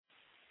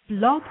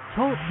Blog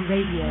Talk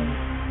Radio.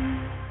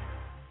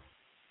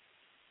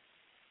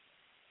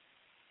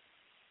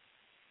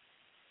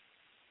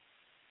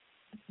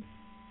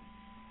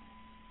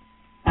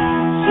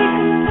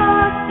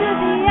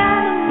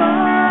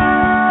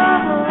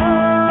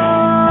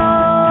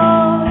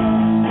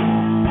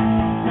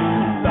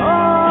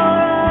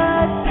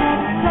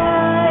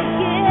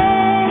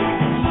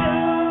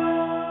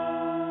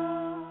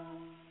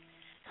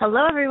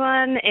 Hello,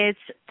 everyone. It's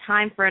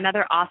time for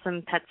another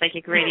awesome Pet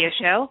Psychic radio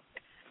show.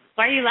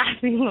 Why are you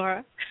laughing,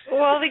 Laura?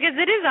 Well, because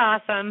it is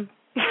awesome.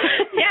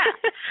 Yeah.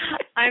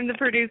 I'm the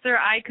producer,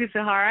 Ai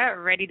Kusahara,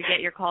 ready to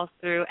get your calls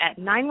through at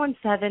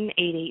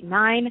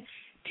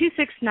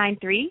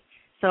 917-889-2693.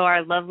 So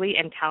our lovely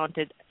and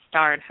talented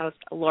star and host,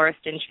 Laura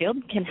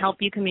Stinchfield, can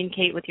help you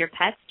communicate with your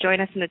pets.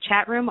 Join us in the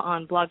chat room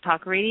on Blog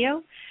Talk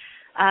Radio.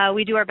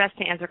 We do our best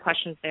to answer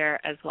questions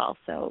there as well,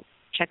 so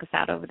check us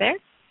out over there.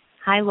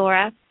 Hi,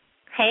 Laura.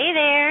 Hey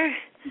there.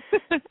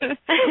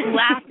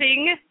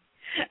 Laughing.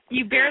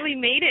 You barely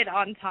made it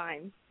on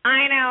time.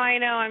 I know.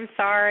 I'm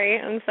sorry.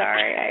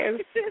 I was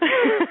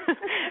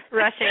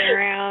rushing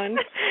around.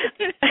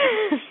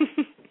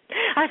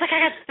 I was like, I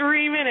got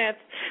 3 minutes.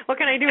 What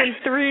can I do in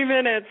 3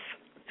 minutes?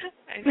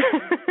 I know.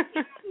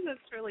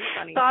 That's really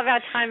funny. It's all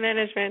about time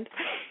management.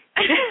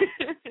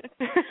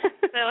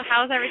 So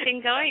how's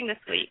everything going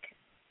this week?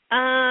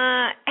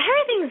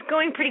 Everything's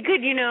going pretty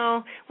good, you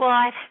know.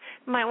 Well,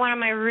 one of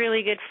my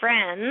really good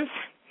friends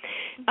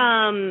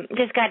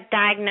just got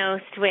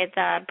diagnosed with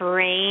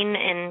brain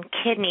and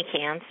kidney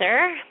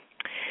cancer.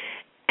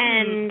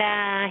 And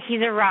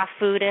he's a raw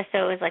foodist,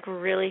 so it was like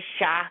really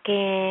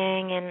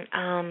shocking, and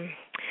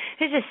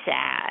it's just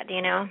sad,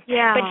 you know.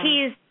 Yeah. But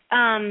he's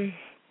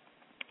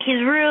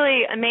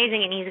really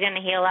amazing, and he's going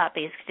to heal up.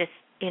 He's just,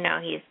 you know,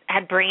 he's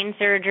had brain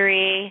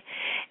surgery,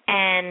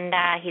 and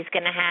he's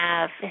going to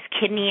have his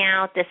kidney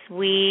out this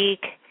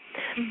week.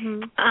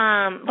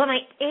 But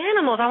my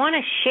animals, I want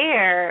to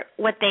share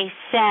what they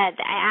said.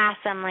 I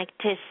asked them, like,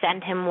 to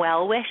send him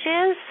well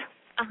wishes.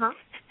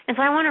 And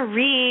so I want to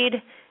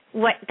read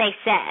what they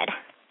said.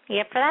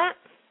 You up for that?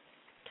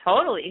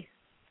 Totally.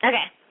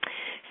 Okay.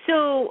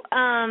 So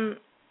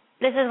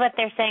this is what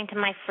they're saying to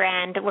my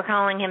friend. We're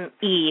calling him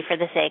E for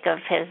the sake of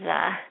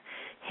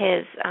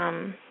his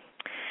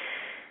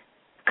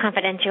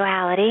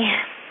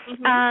confidentiality.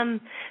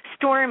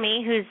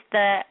 Stormy, who's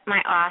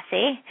my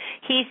Aussie,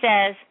 he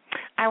says,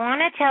 I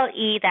want to tell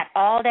E that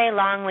all day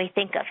long we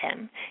think of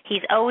him.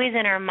 He's always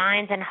in our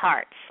minds and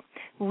hearts.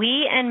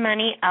 We and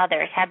many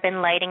others have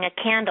been lighting a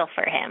candle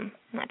for him.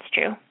 That's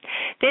true.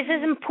 This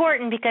is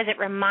important because it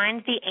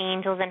reminds the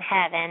angels in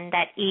heaven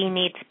that E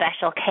needs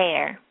special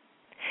care.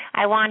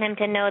 I want him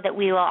to know that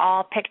we will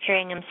all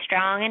picturing him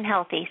strong and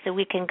healthy so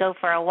we can go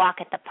for a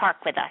walk at the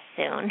park with us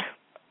soon.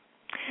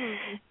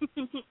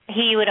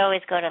 He would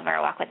always go to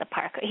our walk with the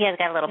park. He has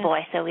got a little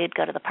boy, so we'd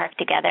go to the park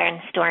together, and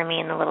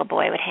Stormy and the little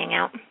boy would hang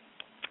out.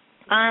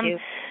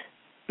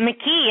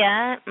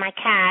 Makia, my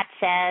cat,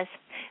 says,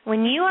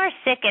 when you are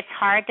sick, it's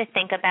hard to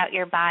think about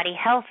your body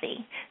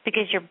healthy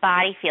because your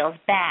body feels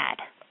bad.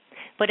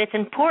 But it's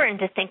important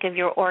to think of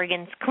your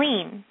organs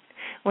clean.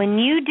 When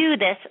you do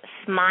this,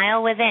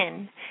 smile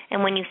within.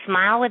 And when you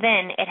smile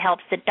within, it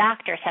helps the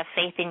doctors have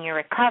faith in your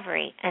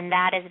recovery, and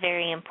that is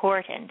very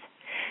important.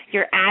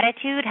 Your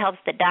attitude helps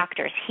the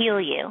doctors heal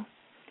you.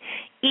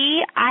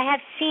 E, I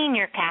have seen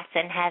your cats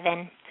in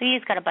heaven. So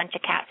he's got a bunch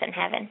of cats in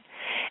heaven.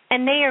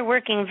 And they are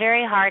working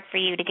very hard for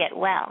you to get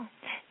well.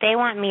 They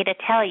want me to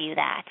tell you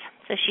that.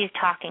 So she's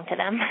talking to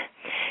them.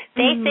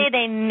 They say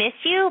they miss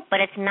you,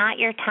 but it's not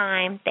your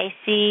time to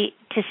see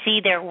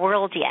their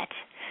world yet.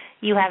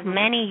 You have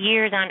many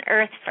years on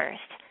earth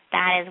first.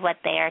 That is what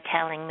they are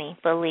telling me.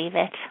 Believe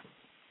it.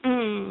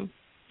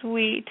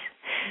 Sweet.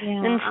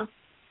 Yeah. And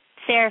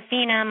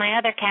Serafina, my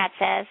other cat,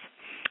 says,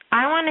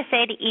 I want to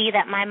say to E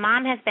that my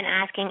mom has been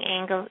asking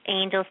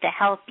angels to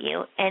help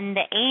you, and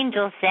the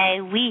angels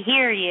say, we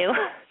hear you.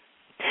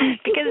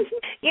 Because,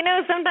 you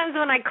know, sometimes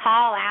when I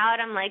call out,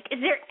 I'm like, is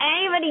there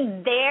anybody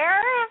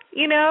there?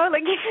 You know,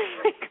 like, you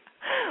just, like,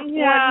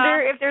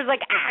 wonder if there's,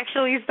 like,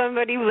 actually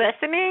somebody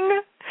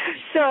listening.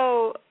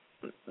 So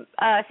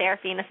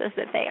Serafina says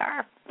that they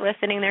are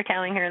listening. They're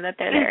telling her that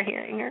they're there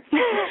hearing her.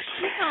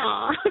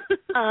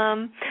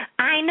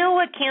 I know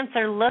what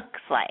cancer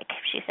looks like,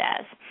 she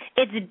says.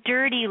 It's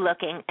dirty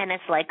looking and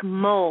it's like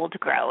mold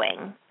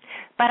growing.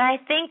 But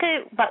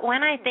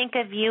when I think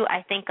of you,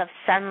 I think of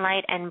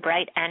sunlight and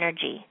bright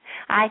energy.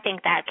 I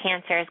think that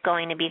cancer is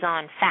going to be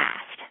gone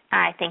fast.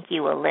 I think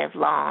you will live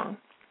long.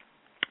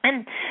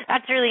 And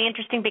that's really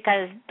interesting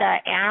because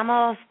the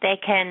animals, they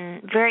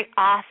can very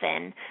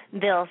often,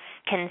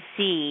 can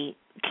see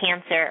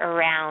cancer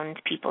around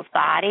people's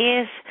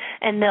bodies,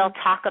 and they'll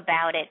talk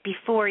about it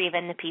before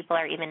even the people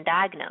are even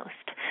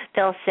diagnosed.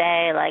 They'll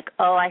say, like,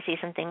 oh, I see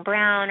something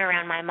brown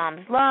around my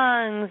mom's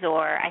lungs,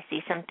 or I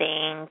see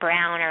something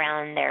brown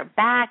around their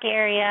back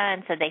area,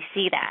 and so they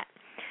see that.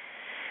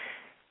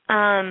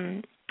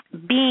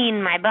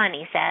 Bean, my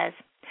bunny, says,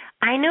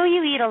 I know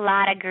you eat a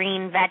lot of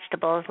green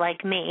vegetables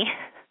like me.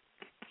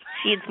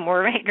 She eats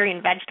more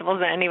green vegetables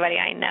than anybody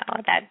I know,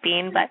 that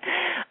bean. But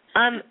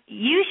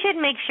you should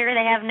make sure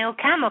they have no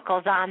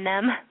chemicals on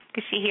them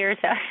because she hears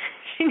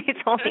she needs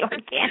only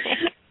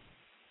organic.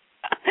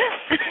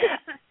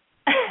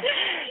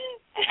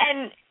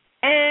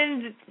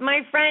 And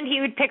my friend,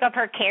 he would pick up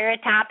her carrot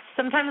tops.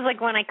 Sometimes,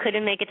 like, when I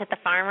couldn't make it to the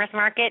farmer's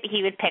market,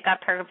 he would pick up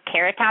her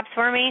carrot tops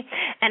for me.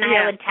 And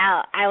I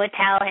would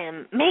tell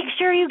him, make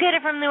sure you get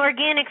it from the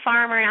organic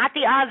farmer, not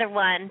the other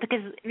one,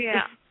 because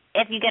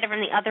if you get it from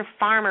the other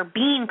farmer,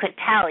 Bean could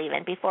tell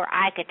even before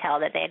I could tell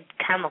that they had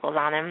chemicals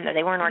on them, that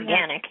they weren't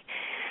organic.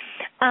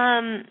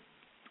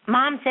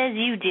 Mom says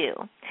you do.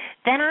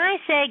 Then I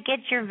say get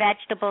your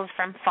vegetables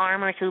from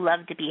farmers who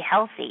love to be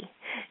healthy.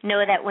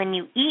 Know that when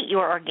you eat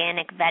your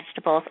organic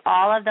vegetables,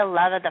 all of the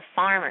love of the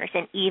farmers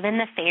and even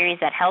the fairies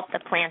that help the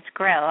plants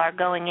grow are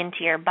going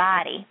into your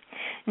body.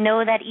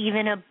 Know that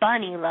even a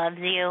bunny loves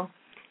you.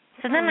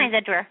 So then I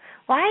said to her,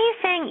 why are you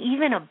saying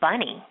even a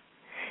bunny?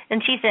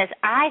 And she says,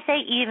 I say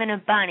even a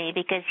bunny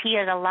because he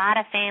has a lot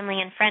of family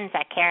and friends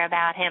that care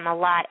about him a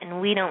lot,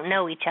 and we don't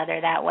know each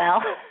other that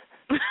well.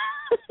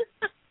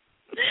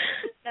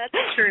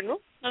 That's true.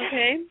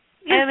 Okay.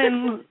 And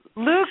then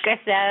Luca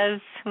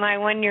says, my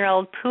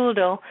 1-year-old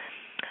poodle,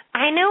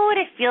 I know what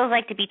it feels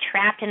like to be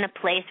trapped in a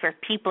place where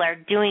people are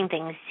doing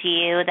things to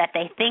you that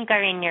they think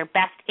are in your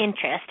best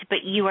interest,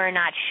 but you are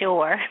not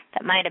sure.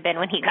 That might have been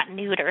when he got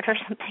neutered or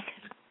something.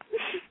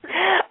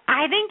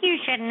 I think you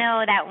should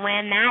know that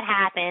when that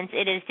happens,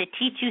 it is to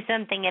teach you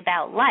something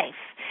about life.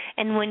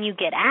 And when you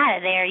get out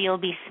of there, you'll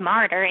be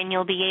smarter and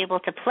you'll be able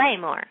to play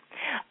more.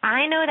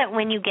 I know that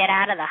when you get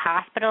out of the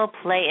hospital,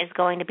 play is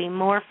going to be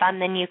more fun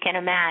than you can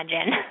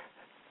imagine.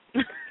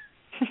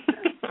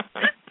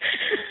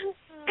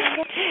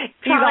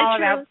 He's all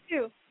about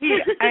too.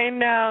 I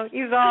know.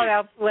 He's all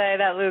about play,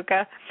 that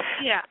Luca.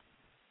 Yeah.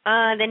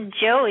 Then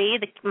Joey,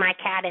 my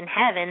cat in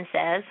heaven,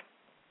 says,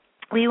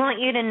 we want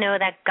you to know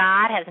that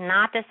God has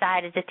not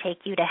decided to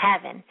take you to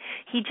heaven.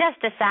 He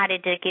just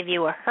decided to give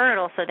you a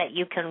hurdle so that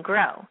you can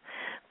grow.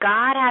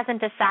 God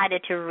hasn't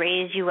decided to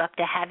raise you up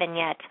to heaven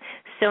yet,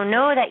 so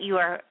know that you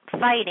are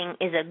fighting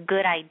is a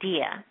good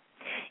idea.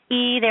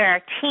 There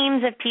are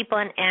teams of people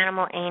and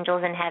animal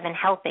angels in heaven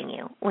helping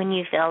you. When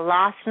you feel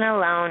lost and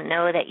alone,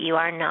 know that you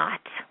are not.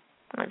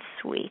 That's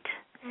sweet.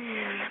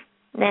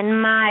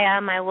 Then Maya,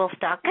 my wolf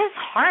dog, it's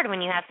hard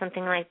when you have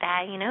something like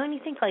that, you know, and you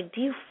think, like,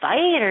 do you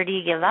fight or do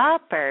you give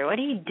up or what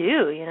do you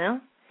do, you know?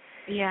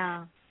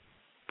 Yeah.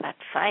 But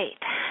fight.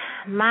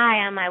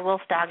 Maya, my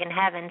wolf dog in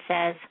heaven,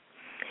 says,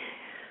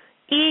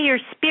 your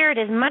spirit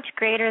is much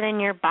greater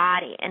than your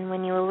body, and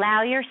when you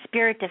allow your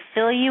spirit to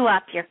fill you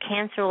up, your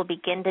cancer will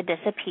begin to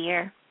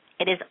disappear.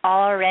 It is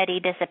already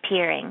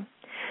disappearing.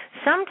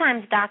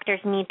 Sometimes doctors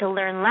need to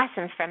learn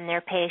lessons from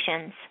their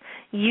patients.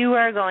 You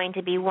are going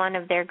to be one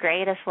of their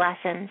greatest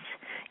lessons.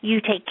 You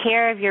take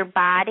care of your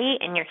body,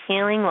 and your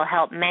healing will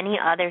help many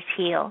others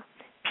heal.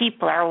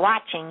 People are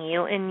watching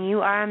you, and you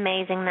are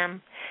amazing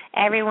them.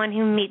 Everyone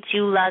who meets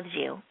you loves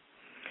you.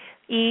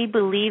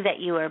 Believe that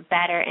you are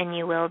better, and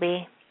you will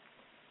be.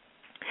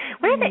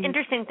 One of the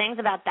interesting things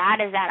about that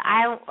is that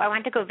I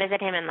went to go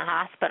visit him in the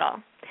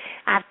hospital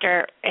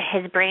after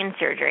his brain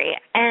surgery,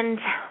 and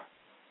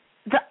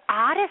the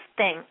oddest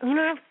thing, you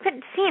know, I've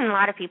seen a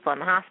lot of people in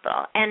the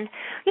hospital, and,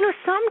 you know,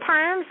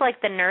 sometimes,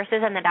 like, the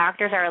nurses and the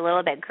doctors are a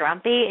little bit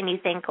grumpy, and you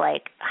think,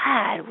 like,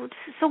 this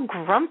is so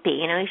grumpy,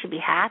 you know, you should be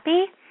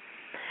happy.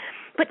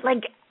 But,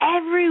 like,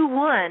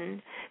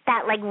 everyone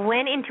that, like,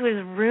 went into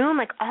his room,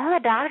 like, all the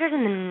doctors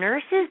and the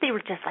nurses, they were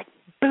just, like,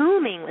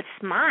 booming with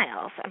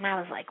smiles. And I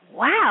was like,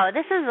 wow,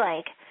 this is,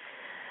 like,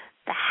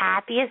 the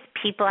happiest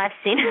people I've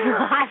seen in the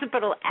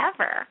hospital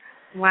ever.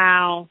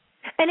 Wow.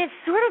 And it's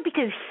sort of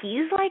because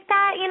he's like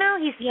that, you know?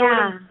 He's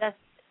sort of just,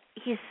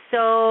 he's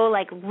so,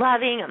 like,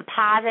 loving and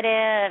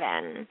positive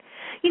and,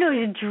 you know,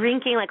 he's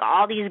drinking, like,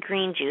 all these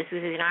green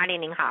juices. He's not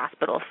eating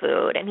hospital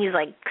food. And he's,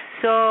 like,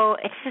 so,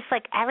 it's just,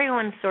 like,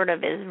 everyone sort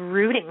of is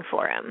rooting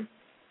for him.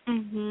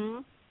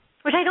 Mhm.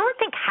 Which I don't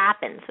think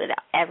happens with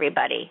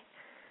everybody.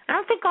 I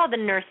don't think all the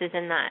nurses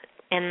in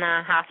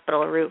the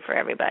hospital root for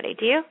everybody.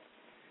 Do you?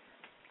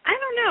 I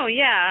don't know.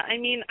 Yeah. I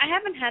mean, I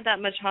haven't had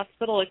that much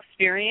hospital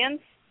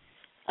experience.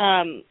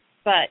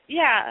 But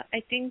yeah,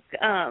 I think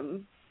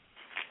from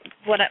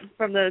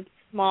the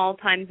small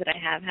times that I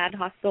have had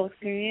hospital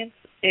experience,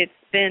 it's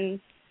been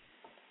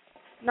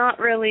not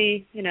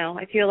really, you know,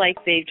 I feel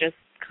like they just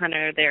kind of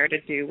are there to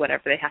do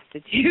whatever they have to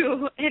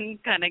do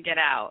and kind of get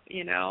out,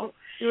 you know.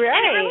 Right.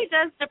 And it really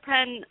does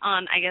depend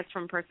on, I guess,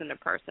 from person to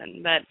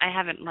person, but I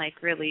haven't,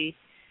 like, really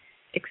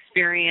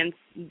experienced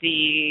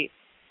the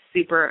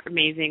super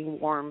amazing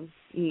warm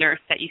nurse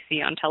that you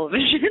see on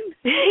television.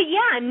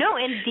 Yeah, no,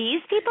 and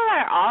these people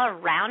that are all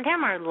around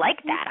him are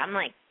like that. I'm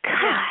like,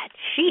 God,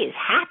 she is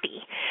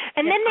happy.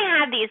 And then they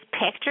have these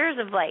pictures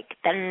of, like,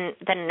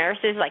 the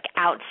nurses, like,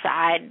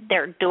 outside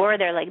their door.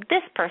 They're like,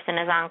 this person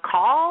is on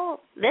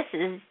call. This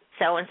is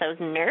so-and-so's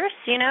nurse,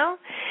 you know?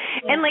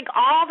 Yeah. And, like,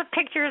 all the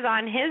pictures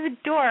on his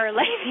door,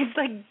 like, these,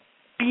 like,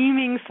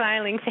 beaming,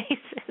 smiling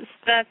faces.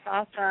 That's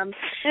awesome.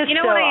 It's you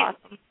know so what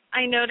awesome.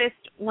 I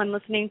noticed when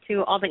listening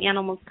to all the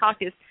animals talk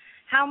is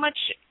how much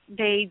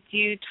they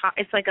do talk.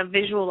 It's like a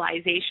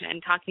visualization,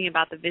 talking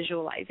about the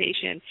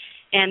visualization,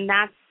 and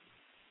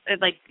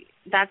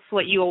that's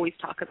what you always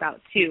talk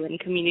about too, in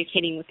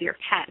communicating with your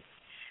pets.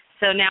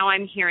 So now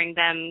I'm hearing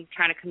them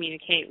trying to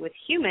communicate with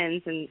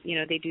humans, and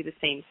they do the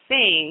same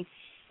thing,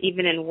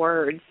 even in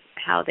words,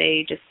 how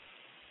they just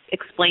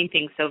explain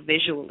things so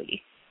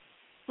visually.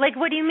 Like,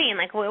 what do you mean?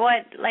 Like,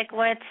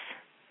 what's?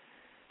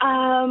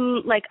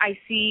 Like I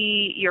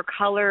see your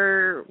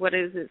color. What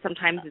is it?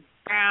 Sometimes it's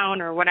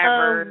brown or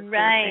whatever. Oh,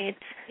 right.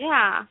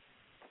 Yeah.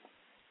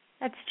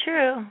 That's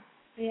true.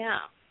 Yeah.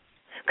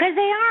 Because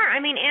they are. I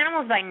mean,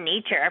 animals by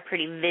nature are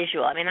pretty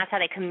visual. I mean, that's how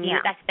they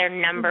communicate. Yeah. That's their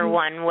number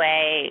one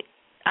way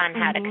on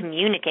how to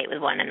communicate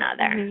with one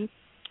another.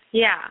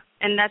 Yeah,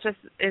 and that just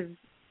is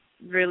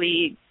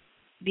really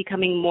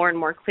becoming more and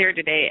more clear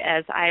today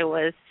as I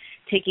was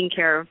taking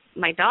care of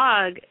my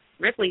dog,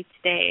 Ripley,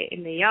 today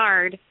in the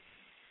yard.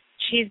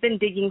 She's been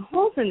digging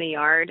holes in the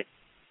yard,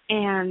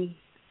 and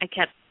I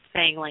kept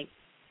saying, like,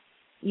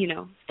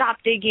 stop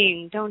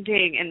digging, don't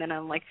dig. And then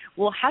I'm like,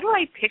 well, how do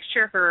I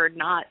picture her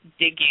not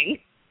digging?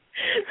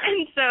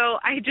 And so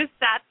I just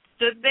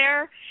stood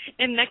there,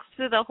 and next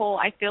to the hole,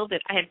 I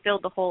had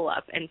filled the hole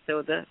up, and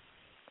so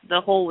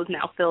the hole was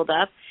now filled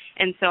up.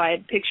 And so I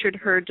had pictured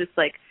her just,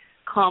 like,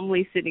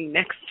 calmly sitting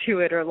next to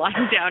it or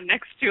lying down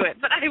next to it.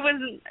 But I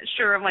wasn't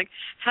sure. I'm like,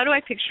 how do I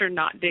picture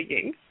not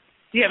digging?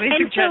 Do you have any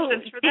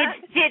suggestions for that?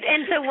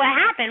 And so what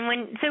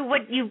happened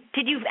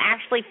did you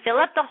actually fill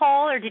up the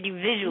hole, or did you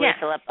visually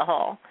fill up the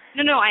hole?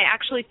 No, I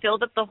actually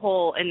filled up the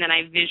hole, and then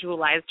I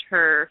visualized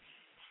her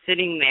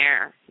sitting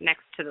there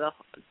next to the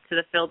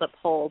filled up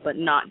hole, but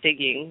not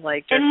digging.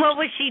 And what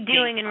was she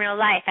doing in real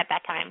life at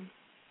that time?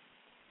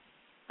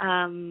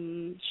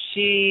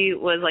 She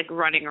was like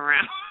running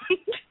around.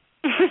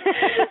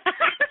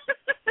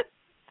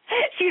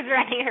 She was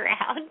running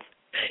around.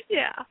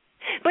 Yeah.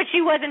 But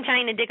she wasn't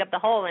trying to dig up the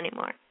hole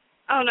anymore.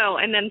 Oh, no.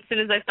 And then as soon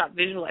as I stopped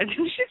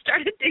visualizing, she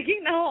started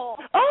digging the hole.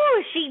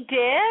 Oh, she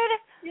did?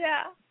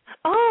 Yeah.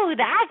 Oh,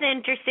 that's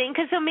interesting.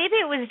 Because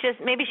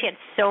maybe she had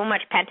so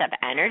much pent-up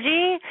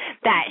energy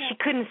that she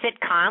couldn't sit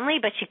calmly,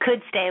 but she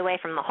could stay away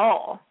from the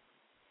hole.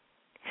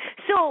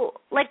 So,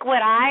 like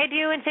what I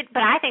do,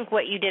 but I think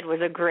what you did was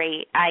a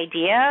great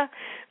idea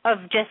of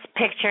just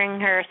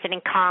picturing her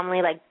sitting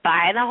calmly, like,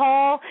 by the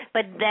hole,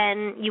 but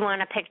then you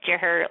want to picture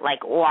her, like,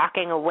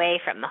 walking away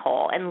from the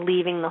hole and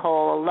leaving the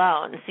hole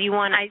alone. So you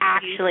want to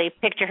actually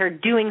picture her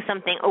doing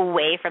something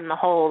away from the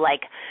hole,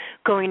 like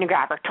going to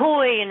grab her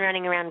toy and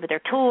running around with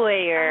her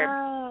toy,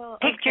 or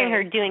picturing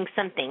her doing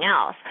something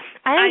else.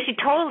 I think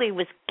she totally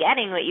was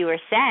getting what you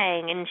were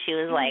saying, and she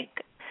was like,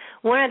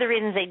 one of the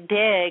reasons they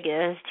dig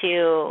is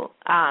to,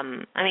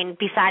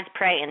 besides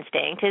prey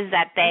instinct, is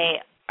that they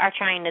are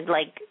trying to,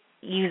 like,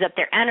 use up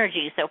their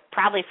energy. So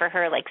probably for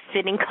her, like,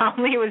 sitting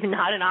calmly was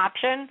not an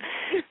option.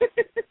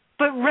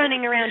 But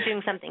running around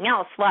doing something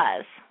else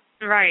was.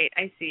 Right,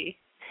 I see.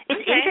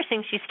 It's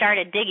interesting she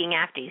started digging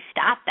after you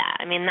stopped that.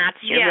 I mean,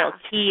 that's your real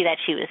key that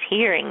she was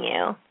hearing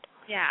you.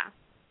 Yeah.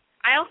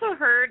 I also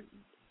heard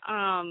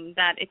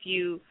that if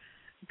you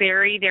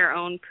bury their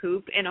own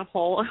poop in a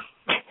hole,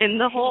 in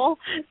the hole,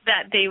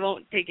 that they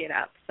won't dig it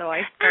up. So I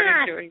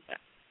started doing that.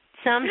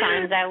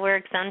 Sometimes that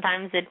works,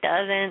 sometimes it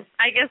doesn't.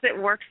 I guess it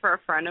worked for a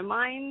friend of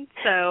mine,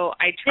 so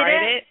I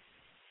tried it.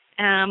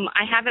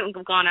 I haven't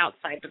gone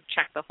outside to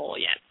check the hole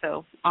yet,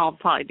 so I'll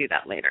probably do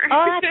that later.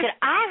 Oh, that's good.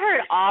 I've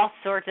heard all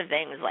sorts of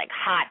things, like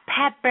hot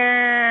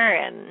pepper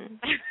and...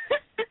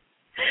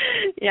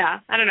 Yeah,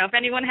 I don't know. If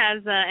anyone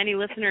has, any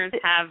listeners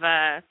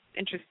have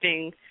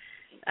interesting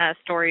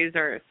stories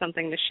or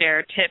something to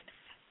share, tips.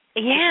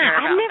 Yeah,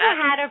 I've never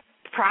had a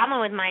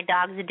problem with my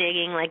dogs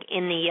digging, like,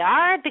 in the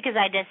yard, because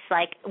I just,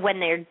 like, when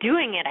they're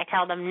doing it, I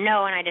tell them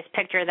no, and I just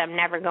picture them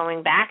never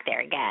going back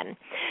there again.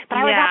 But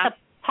I was at the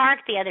park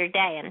the other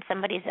day, and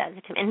somebody says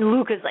it to me, and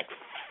Luke is, like,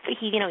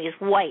 he's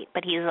white,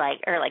 but he's,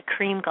 like, or, like,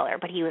 cream color,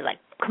 but he was, like,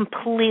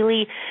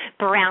 completely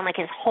brown, like,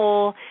 his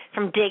whole,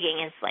 from digging,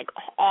 his, like,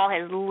 all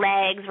his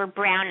legs were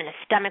brown, and his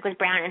stomach was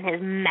brown, and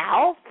his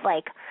mouth,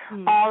 like,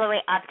 all the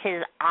way up to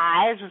his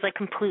eyes was, like,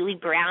 completely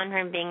brown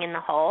from being in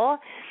the hole.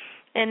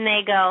 And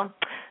they go,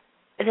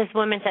 this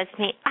woman says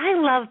to me, I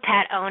love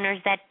pet owners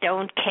that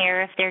don't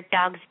care if their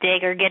dogs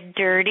dig or get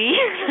dirty.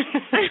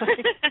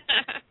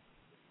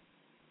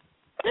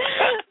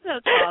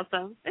 That's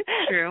awesome. It's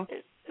true.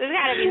 There's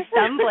got to be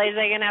some place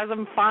they can have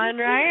some fun,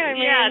 right? I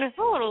mean, yeah,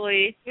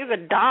 totally. He's a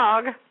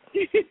dog.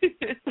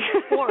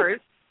 Of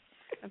course.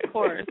 Of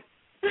course.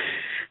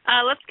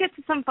 Let's get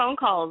to some phone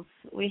calls.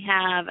 We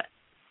have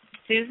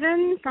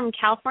Susan from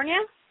California.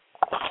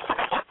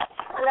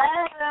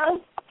 Hello.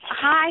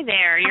 Hi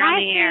there. You're on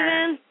the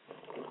air. Susan.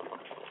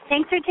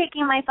 Thanks for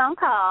taking my phone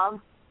call.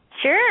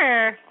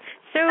 Sure.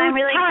 So I'm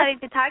really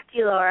excited to talk to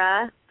you,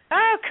 Laura.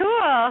 Oh,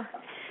 cool.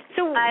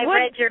 So I've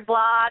read your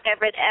blog.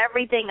 I've read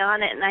everything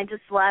on it, and I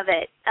just love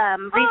it.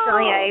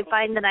 Recently, I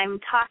find that I'm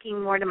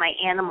talking more to my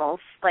animals,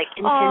 like,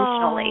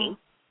 intentionally.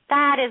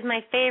 That is my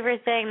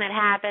favorite thing that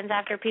happens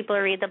after people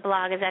read the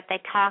blog, is that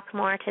they talk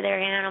more to their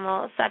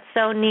animals. That's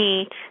so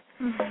neat.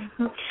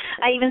 Mm-hmm.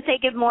 I even say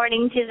good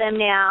morning to them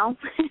now.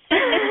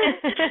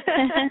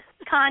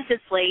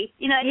 Consciously.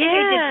 You know, I think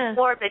I did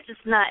before, but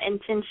just not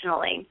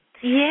intentionally.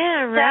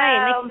 Yeah,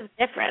 right. So, it makes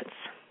a difference.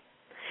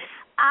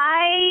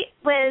 I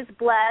was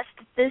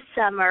blessed this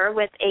summer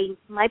with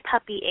my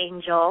puppy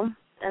Angel.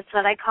 That's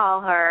what I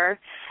call her.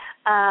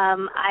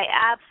 I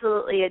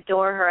absolutely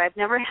adore her. I've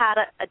never had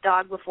a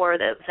dog before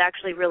that was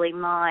actually really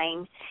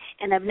mine,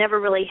 and I've never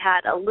really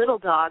had a little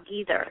dog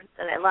either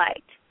that I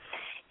liked.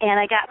 And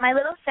I got my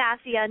little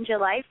Sassy on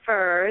July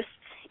 1st,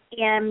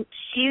 and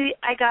she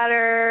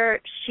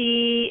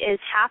is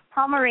half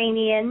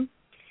Pomeranian,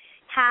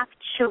 half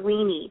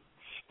Chiweenie.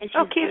 And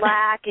she's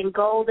black and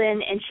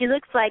golden, and she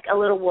looks like a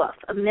little wolf,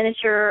 a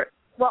miniature.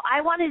 Well,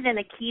 I wanted an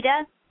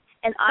Akita,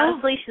 and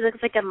honestly, she looks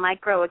like a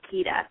micro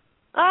Akita.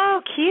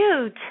 Oh,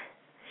 cute.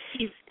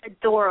 She's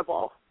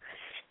adorable.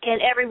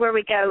 And everywhere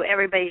we go,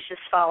 everybody's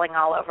just falling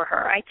all over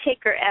her. I take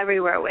her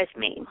everywhere with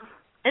me.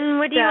 And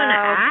what do you want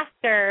to ask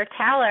her,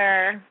 tell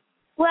her?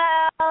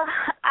 Well,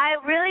 I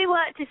really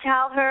want to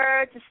tell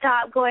her to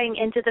stop going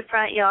into the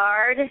front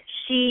yard.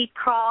 She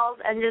crawls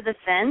under the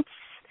fence.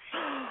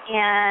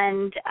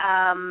 And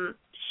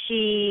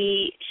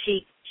she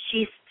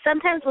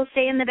sometimes will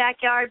stay in the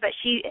backyard, but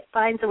she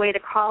finds a way to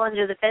crawl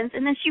under the fence,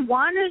 and then she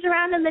wanders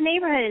around in the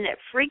neighborhood, and it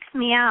freaks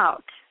me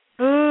out.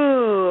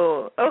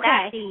 Ooh,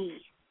 okay.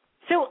 Sassy.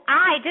 So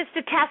just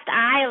to test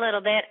a little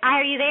bit,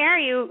 are you there?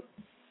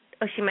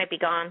 Oh, she might be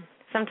gone.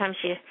 Sometimes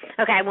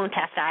okay, I won't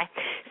test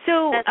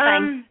So, that's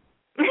fine.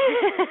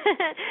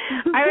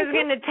 I was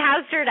going to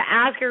test her to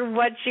ask her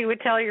what she would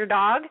tell your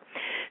dog.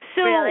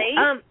 So, really?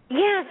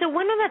 Yeah, so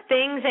one of the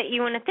things that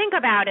you want to think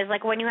about is,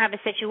 like, when you have a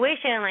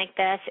situation like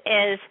this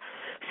is,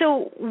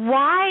 so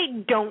why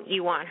don't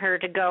you want her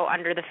to go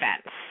under the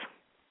fence?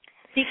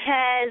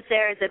 Because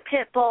there's a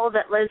pit bull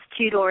that lives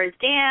 2 doors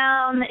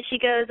down that she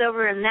goes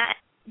over in that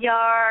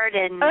yard.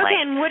 And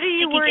and what are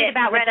you worried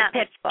about with the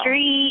pit bull?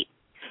 Street.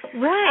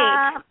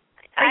 Right.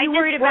 Are you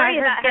worried about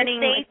her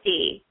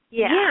safety?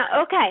 Yeah.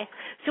 Yeah, okay.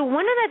 So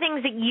one of the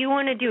things that you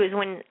want to do is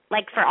when,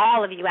 like for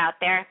all of you out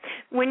there,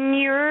 when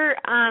you're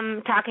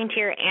talking to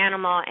your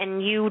animal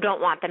and you don't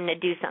want them to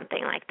do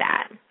something like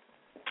that,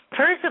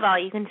 first of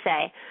all, you can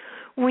say,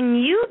 when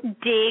you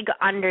dig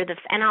under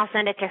and I'll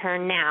send it to her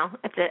now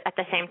at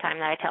the same time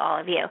that I tell all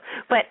of you,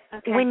 but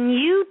when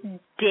you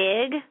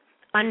dig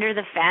under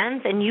the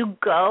fence and you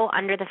go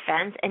under the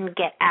fence and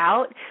get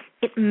out,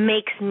 it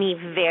makes me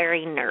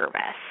very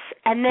nervous.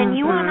 And then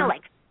you want to,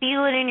 like,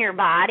 feel it in your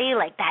body,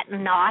 like that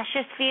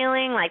nauseous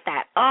feeling, like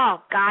that, oh,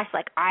 gosh,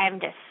 like I am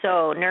just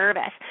so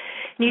nervous.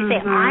 And you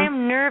say, I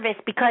am nervous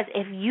because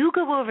if you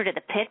go over to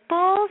the pit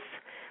bull's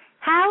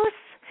house,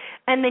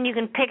 and then you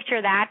can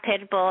picture that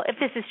pit bull, if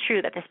this is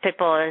true that this pit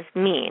bull is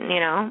mean, you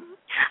know.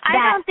 I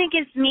don't think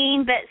it's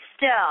mean, but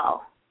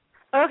still.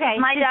 Okay.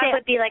 My dog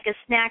would be like a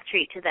snack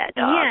treat to that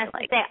dog.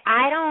 Yes.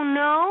 I don't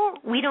know.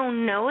 We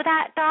don't know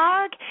that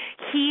dog.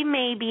 He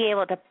may be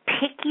able to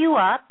pick you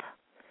up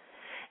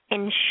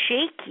and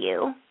shake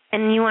you,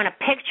 and you want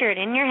to picture it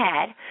in your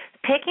head,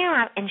 pick you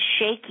up and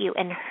shake you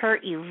and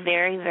hurt you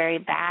very, very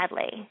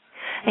badly.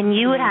 And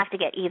you would have to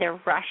get either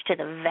rushed to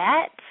the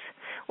vet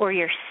or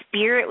your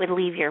spirit would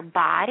leave your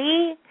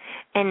body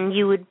and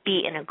you would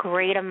be in a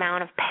great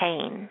amount of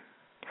pain.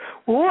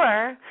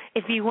 Or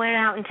if you went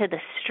out into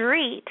the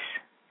street,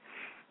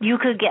 you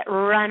could get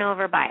run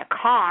over by a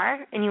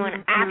car, and you want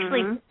to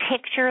actually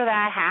picture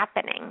that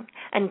happening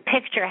and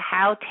picture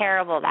how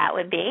terrible that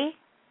would be.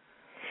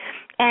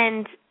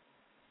 And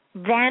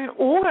then,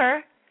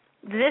 or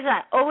this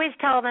I always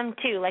tell them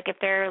too, like if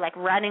they're like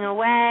running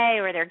away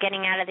or they're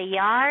getting out of the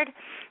yard,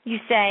 you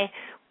say,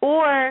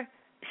 or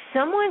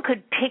someone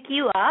could pick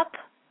you up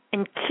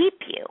and keep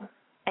you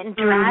and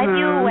drive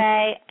you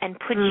away and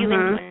put you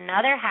into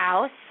another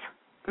house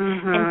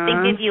and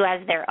think of you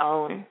as their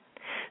own.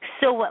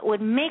 So what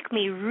would make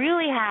me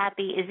really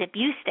happy is if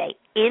you stay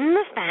in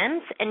the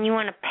fence and you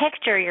want to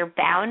picture your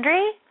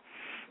boundary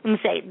and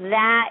say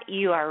that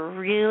you are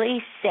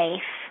really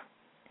safe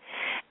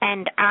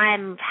and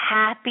I'm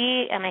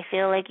happy and I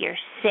feel like you're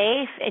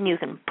safe and you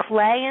can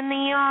play in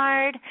the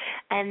yard,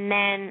 and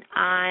then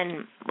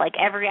on like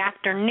every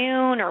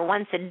afternoon or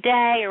once a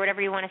day or whatever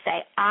you want to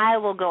say, I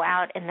will go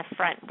out in the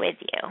front with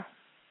you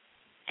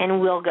and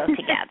we'll go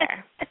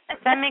together. Does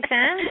that make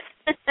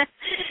sense?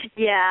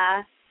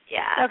 Yeah.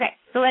 Yeah. Okay,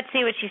 so let's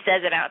see what she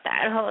says about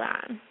that. Hold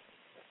on.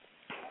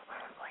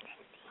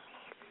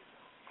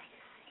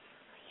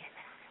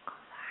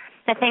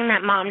 The thing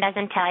that Mom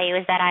doesn't tell you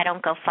is that I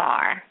don't go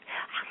far.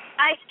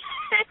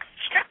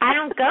 I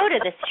don't go to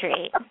the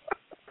street.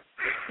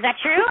 Is that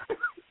true?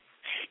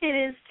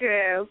 It is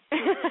true.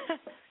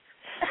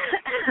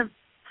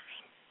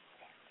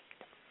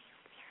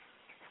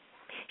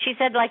 She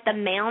said like the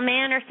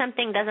mailman or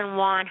something doesn't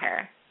want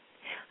her.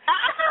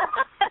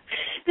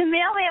 The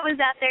mailman was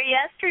out there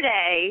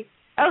yesterday.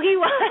 Oh, he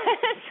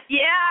was?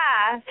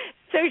 Yeah.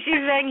 So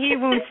she's saying he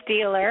won't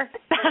steal her.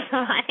 That's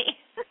funny.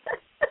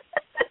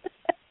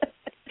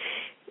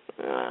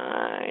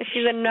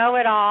 She's a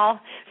know-it-all.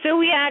 So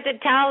we had to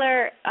tell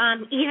her,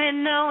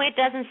 even though it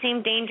doesn't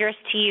seem dangerous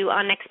to you,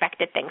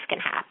 unexpected things can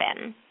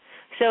happen.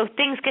 So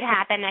things could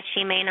happen that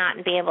she may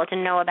not be able to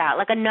know about.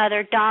 Like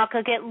another dog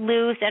could get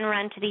loose and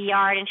run to the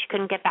yard and she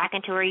couldn't get back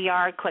into her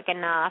yard quick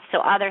enough. So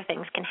other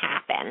things can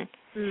happen.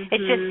 Mm-hmm.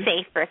 It's just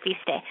safer if you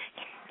stay.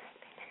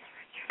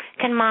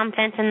 Can Mom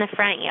fence in the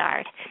front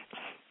yard?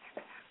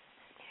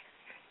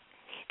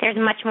 There's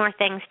much more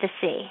things to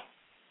see.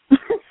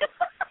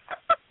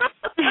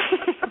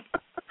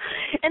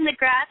 And the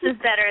grass is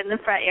better in the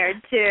front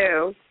yard,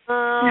 too.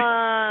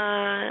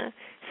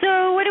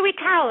 So what do we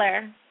tell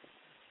her?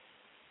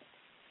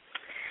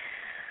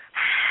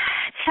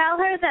 Tell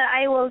her that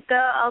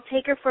I'll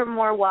take her for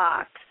more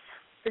walks.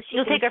 So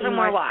You'll take her for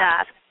more walks?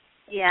 Stuff.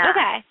 Yeah.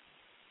 Okay.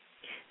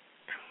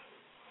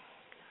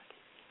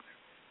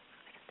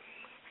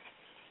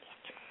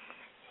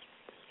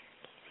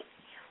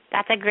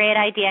 That's a great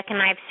idea.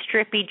 Can I have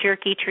strippy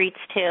jerky treats,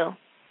 too?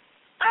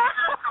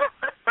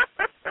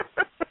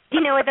 Do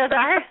you know what those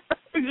are?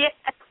 Yes.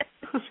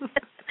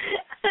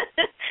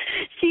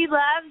 She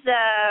loves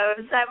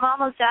those. I'm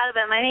almost out of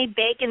them. I made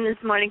bacon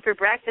this morning for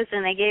breakfast,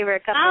 and I gave her a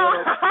couple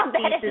of I'll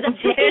bet it's the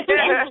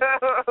bacon.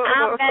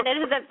 I'll bet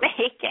it's the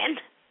bacon.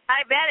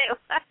 I bet it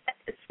was.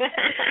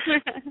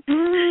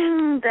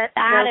 That's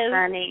so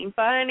funny.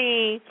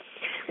 Funny.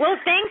 Well,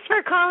 thanks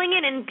for calling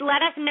in, and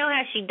let us know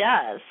how she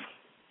does.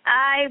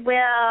 I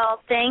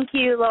will. Thank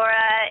you,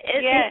 Laura.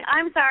 Yes.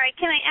 I'm sorry.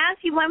 Can I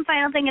ask you one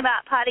final thing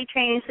about potty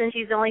training since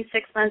she's only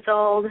 6 months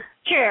old?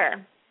 Sure.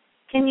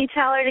 Can you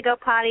tell her to go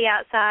potty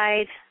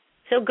outside?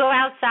 So go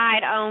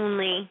outside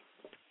only.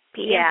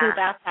 Pee and poop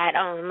outside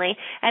only.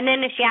 And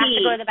then if she has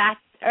to go to the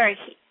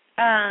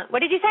bathroom,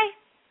 what did you say?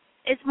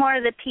 It's more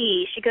of the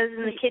pee. She goes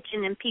in the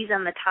kitchen and pees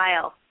on the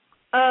tile.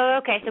 Oh,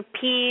 okay. So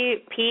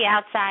pee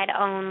outside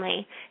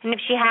only. And if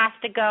she has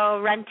to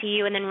go, run to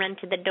you and then run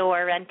to the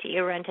door, run to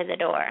you, run to the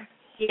door.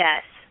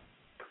 Yes.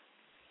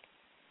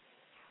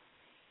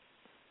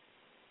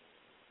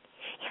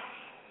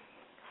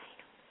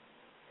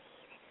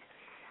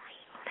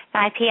 If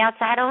I pee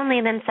outside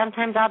only, then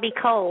sometimes I'll be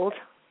cold.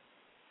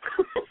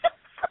 So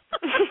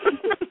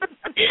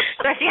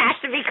she has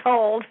to be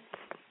cold.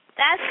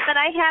 But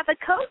I have a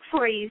coat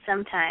for you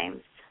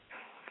sometimes.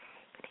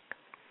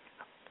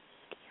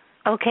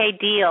 Okay,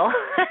 deal.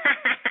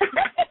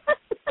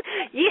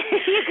 you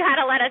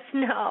gotta let us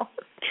know.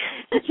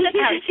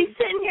 She's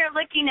sitting here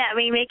looking at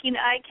me, making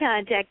eye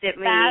contact at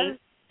me. That's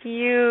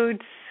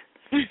cute.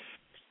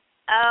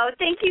 Oh,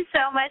 thank you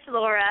so much,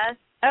 Laura.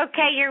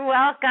 Okay, you're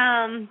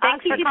welcome.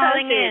 Thanks for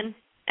calling in.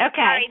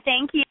 Okay. All right,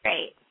 thank you.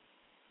 Great.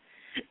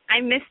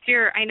 I missed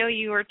I know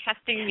you were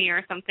testing me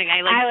or something.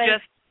 I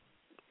was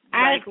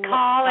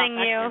calling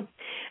you.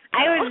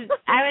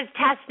 I was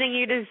testing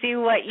you to see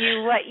what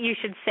you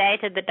should say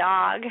to the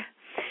dog.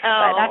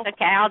 Oh, but that's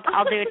okay.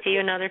 I'll do it to you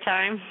another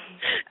time.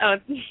 Oh,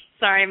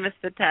 sorry, I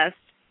missed the test.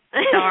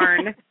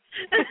 Darn.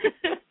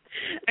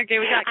 Okay,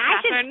 we got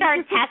Catherine. I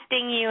should start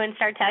testing you and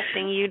start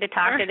testing you to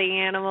talk to the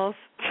animals.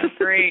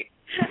 Great.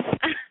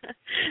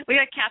 We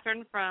got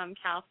Catherine from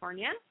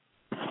California.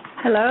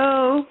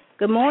 Hello.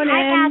 Good morning.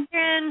 Hi,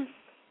 Catherine.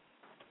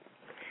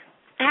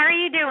 How are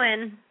you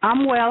doing?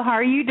 I'm well. How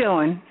are you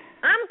doing?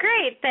 I'm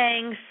great,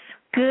 thanks.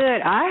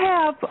 Good.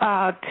 I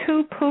have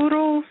 2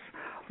 poodles.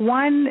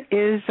 One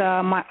is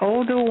my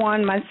older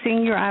one, my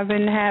senior. I've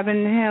been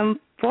having him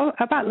for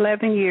about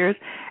 11 years.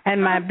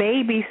 And my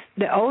baby,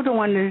 the older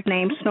one is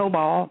named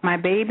Snowball. My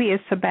baby is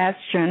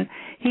Sebastian.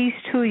 He's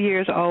 2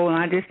 years old, and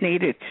I just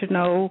needed to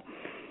know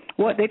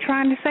what they're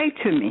trying to say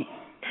to me.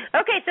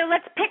 Okay, so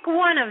let's pick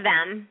one of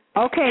them.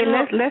 Okay,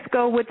 let's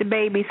go with the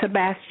baby,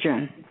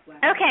 Sebastian.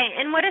 Okay,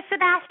 and what does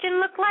Sebastian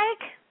look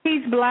like?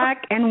 He's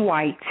black and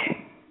white.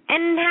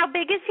 And how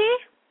big is he?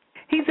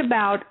 He's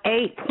about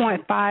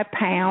 8.5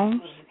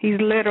 pounds. He's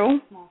little.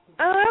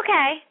 Oh,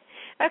 okay.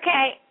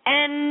 Okay,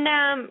 and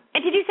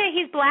did you say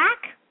he's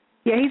black?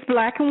 Yeah, he's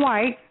black and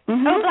white.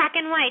 Mm-hmm. Oh, black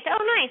and white.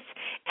 Oh, nice.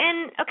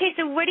 And, okay,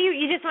 so what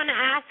you just want to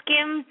ask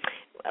him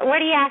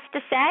what he has to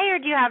say, or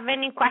do you have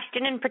any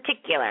question in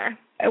particular?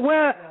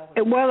 Well,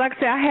 like I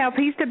said,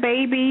 he's the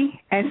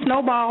baby, and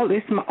Snowball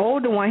is my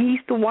older one.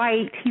 He's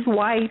he's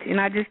white, and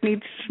I just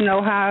need to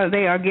know how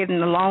they are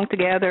getting along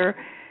together.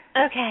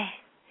 Okay.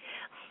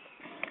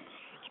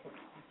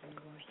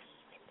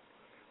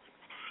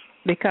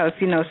 Because,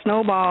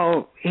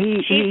 Snowball,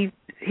 he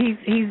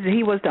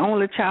was the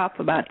only child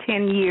for about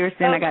 10 years,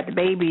 then I got the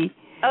baby.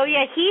 Oh,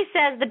 yeah,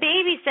 the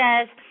baby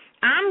says,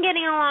 I'm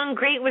getting along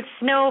great with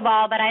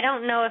Snowball, but I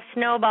don't know if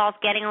Snowball's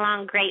getting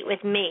along great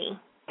with me.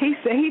 He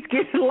said he's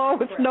getting along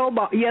with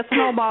Snowball. Yes,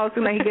 Snowball's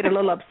going to get a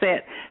little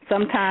upset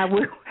sometime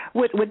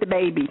with the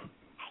baby.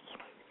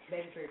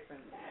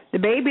 The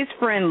baby's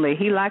friendly.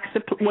 He likes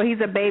to he's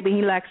a baby.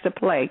 He likes to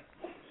play.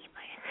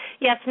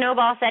 Yeah,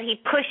 Snowball said he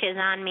pushes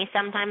on me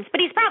sometimes,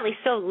 but he's probably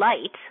so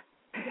light.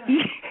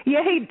 Yeah,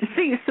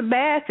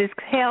 Sebastian is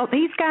healthy.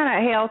 He's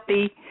kind of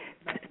healthy,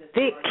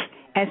 thick,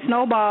 and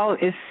Snowball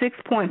is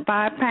 6.5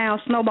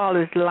 pounds. Snowball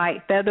is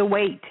light,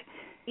 featherweight.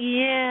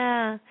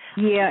 Yeah.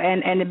 Yeah,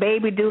 and the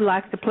baby do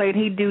likes to play, and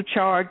he do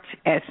charge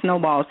at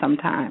Snowball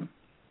sometime.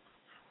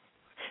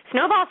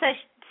 Snowball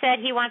said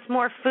he wants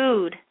more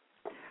food.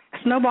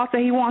 Snowball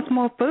said he wants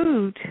more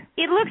food.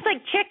 It looks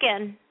like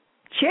chicken.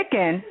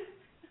 Chicken?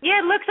 Yeah,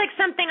 it looks like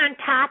something on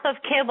top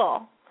of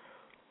kibble.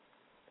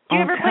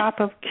 On top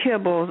of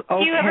kibbles.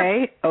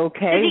 Okay. Does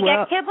he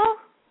get kibble?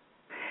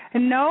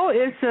 No,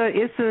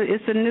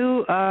 it's a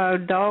new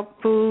dog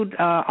food,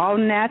 all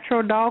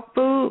natural dog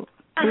food.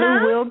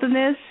 Blue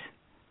Wilderness.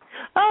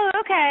 Oh,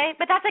 okay,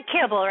 but that's a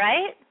kibble,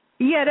 right?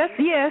 Yeah,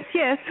 yes.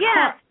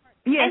 Yeah.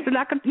 Yes,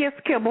 yes,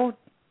 kibble.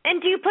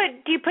 And do you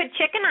put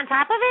chicken on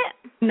top of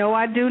it? No,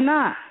 I do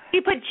not. Do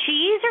you put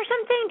cheese or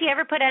something? Do you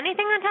ever put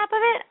anything on top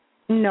of it?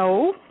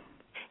 No.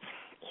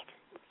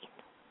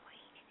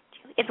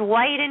 It's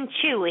white and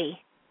chewy.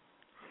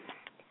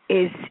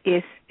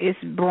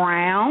 It's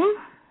brown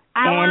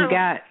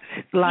got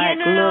like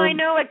I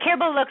know what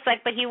kibble looks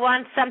like, but he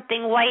wants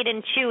something white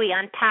and chewy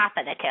on top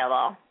of the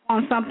kibble.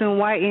 On something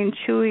white and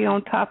chewy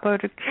on top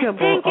of the kibble.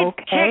 I think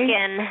it's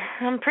chicken.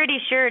 I'm pretty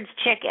sure it's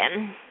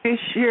chicken. Pretty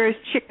sure it's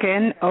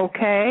chicken.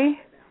 Okay.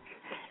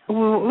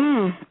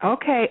 Well,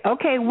 okay.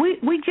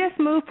 We just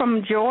moved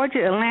from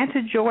Georgia,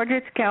 Atlanta, Georgia,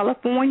 to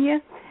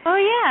California. Oh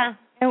yeah.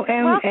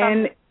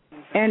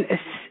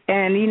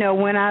 And you know,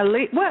 when I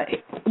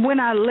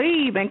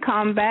leave and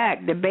come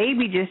back, the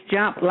baby just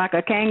jumped like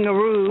a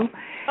kangaroo.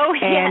 Oh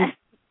yeah.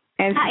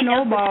 And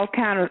Snowball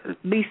kind of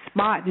be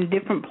spotting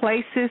different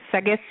places,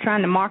 I guess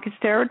trying to mark his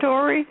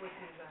territory.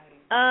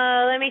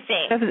 Let me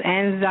see. This is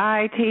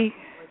anxiety,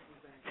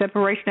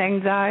 separation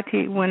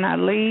anxiety when I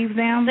leave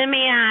them. Let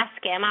me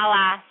ask him. I'll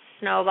ask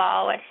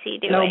Snowball. What's he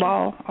doing?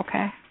 Snowball,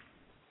 okay.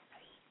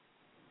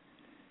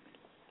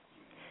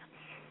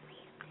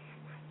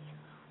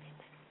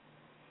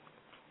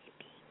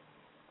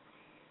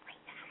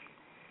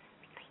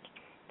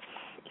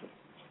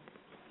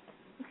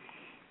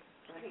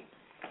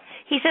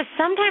 He says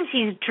sometimes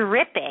he's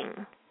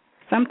dripping.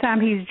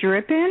 Sometimes he's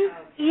dripping?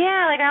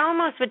 Yeah, like I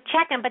almost would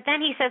check him, but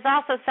then he says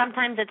also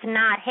sometimes it's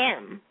not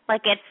him,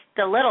 like it's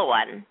the little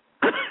one.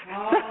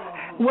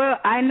 Well,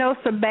 I know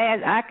so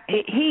bad.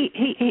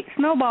 He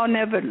Snowball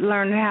never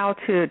learned how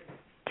to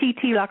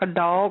TT like a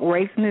dog,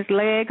 raising his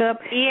leg up.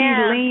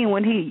 Yeah. He's lean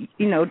when he,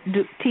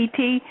 do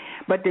TT,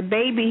 but the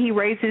baby, he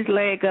raises his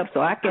leg up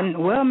so I can,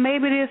 well,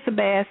 maybe it is so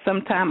bad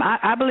sometime.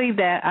 I believe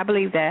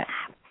that.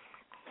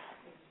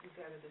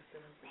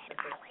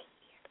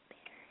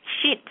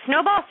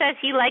 Snowball says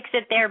he likes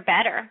it there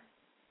better.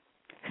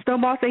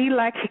 Snowball said he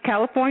likes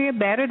California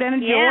better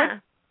than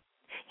Georgia?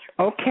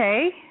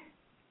 Okay.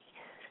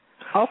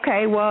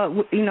 Okay,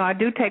 well, I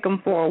do take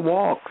him for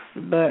walks,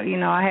 but,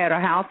 I had a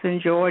house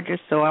in Georgia,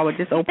 so I would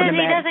just open the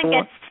back door. He doesn't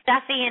get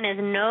stuffy in his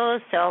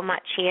nose so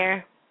much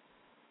here.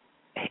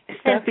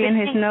 Stuffy in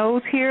his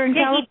nose here in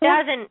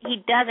California? He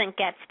doesn't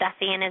get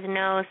stuffy in his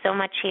nose so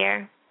much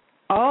here.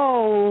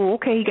 Oh,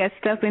 okay, he got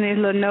stuffy in his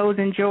little nose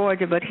in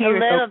Georgia, but here... A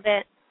little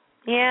bit.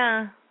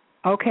 Yeah.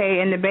 Okay,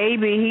 and the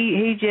baby,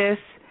 he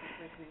just,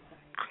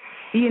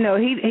 he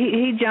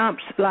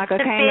jumps like a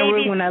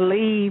kangaroo when I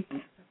leave.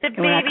 The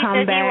baby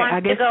says he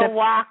wants to go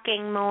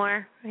walking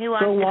more. He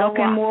wants to go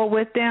walking more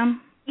with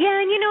them?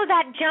 Yeah, and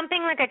that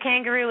jumping like a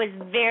kangaroo is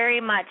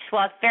very much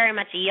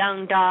a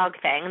young dog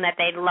thing, that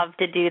they'd love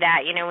to do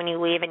that, when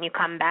you leave and you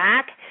come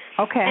back.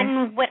 Okay.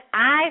 And what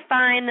I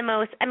find the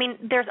most,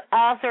 there's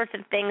all sorts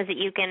of things that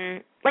you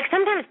can, like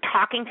sometimes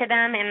talking to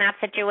them in that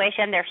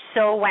situation, they're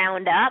so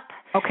wound up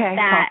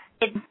that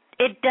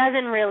it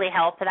doesn't really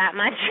help that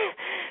much.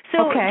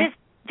 So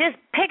just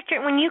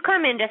picture, when you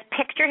come in, just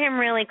picture him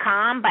really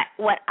calm. But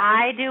what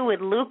I do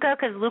with Luca,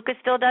 because Luca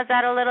still does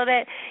that a little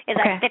bit, is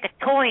I stick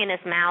a toy in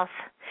his mouth.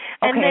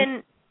 And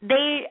then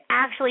they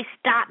actually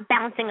stop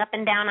bouncing up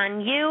and down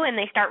on you, and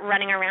they start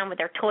running around with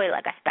their toy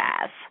like a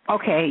spaz.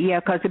 Okay, yeah,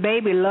 because the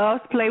baby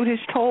loves to play with his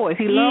toys.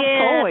 He loves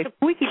toys,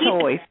 squeaky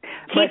toys.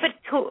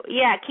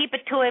 Keep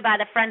a toy by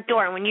the front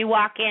door, and when you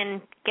walk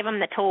in, give him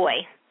the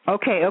toy.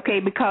 Okay,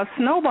 because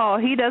Snowball,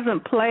 he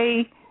doesn't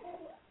play.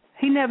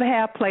 He never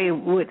have played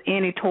with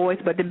any toys,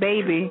 but the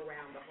baby.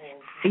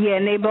 Yeah,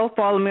 and they both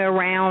follow me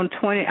around.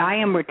 I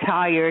am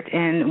retired,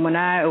 and when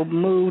I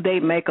move, they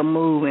make a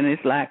move, and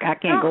it's like I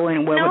can't go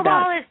anywhere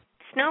without.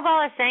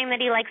 Snowball is saying that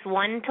he likes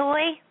one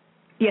toy.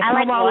 Yeah,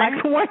 Snowball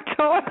likes one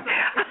toy.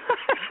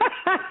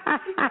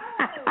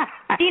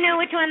 Do you know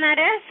which one that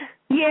is?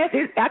 Yes,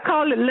 I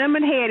call it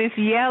lemon head. It's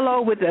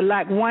yellow with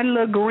like one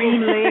little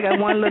green leg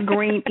and one little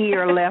green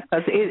ear left.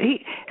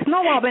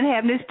 Snowball been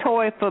having this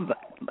toy for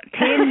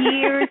 10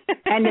 years,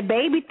 and the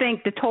baby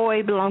thinks the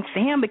toy belongs to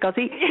him because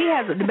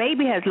the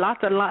baby has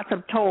lots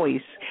of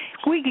toys,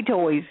 squeaky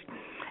toys,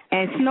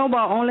 and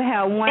Snowball only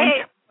has one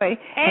toy.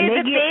 Hey,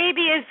 the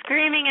baby is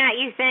screaming at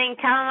you saying,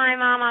 "Tell my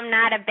mom I'm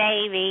not a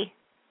baby."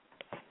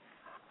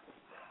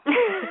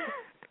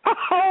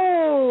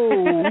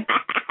 Oh.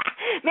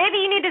 Maybe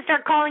you need to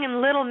start calling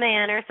him Little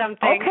Man or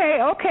something.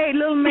 Okay,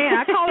 Little Man.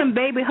 I call him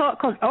Baby Huck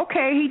because,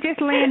 he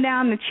just laying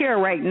down in the chair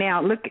right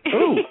now. Look,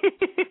 ooh.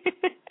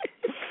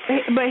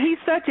 But he's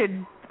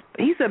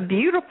he's a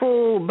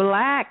beautiful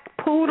black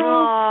poodle.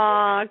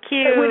 Aw,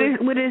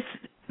 cute. With his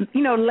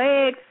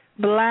legs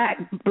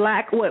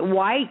black with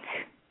white,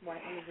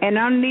 and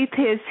underneath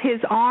his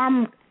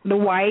arm the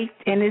white,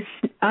 and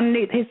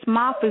underneath his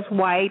mouth is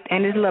white,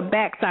 and his little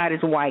backside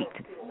is white.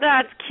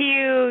 That's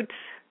cute.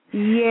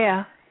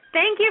 Yeah.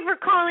 Thank you for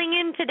calling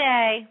in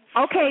today.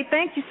 Okay,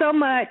 thank you so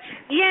much.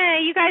 Yeah,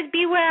 you guys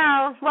be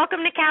well. Welcome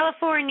to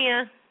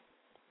California.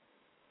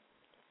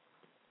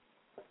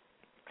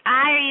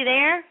 Are you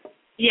there?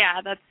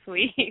 Yeah, that's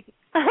sweet.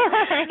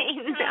 I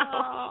know.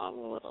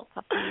 Oh, little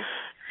puppy.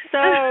 So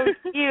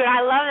cute.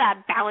 I love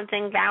that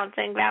bouncing.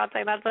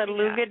 That's what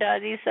Luca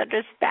does. He's such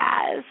a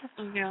spaz.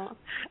 Yeah.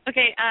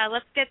 Okay,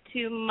 let's get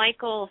to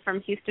Michael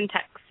from Houston,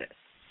 Texas.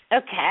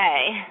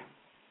 Okay.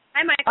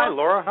 Hi, Michael. Hi,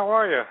 Laura. How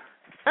are you?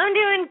 I'm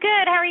doing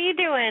good. How are you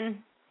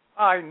doing?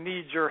 I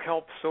need your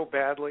help so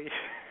badly.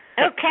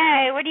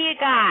 Okay, what do you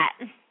got?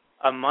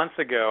 A month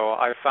ago,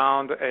 I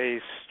found a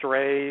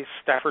stray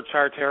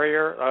Staffordshire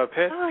Terrier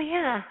pit. Oh,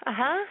 yeah.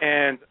 Uh-huh.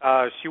 And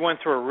she went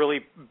through a really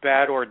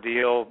bad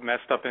ordeal,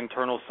 messed up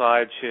internal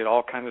side. She had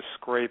all kinds of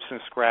scrapes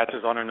and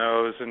scratches on her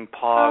nose and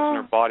paws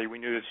and her body. We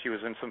knew that she was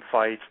in some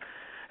fights.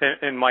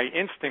 And my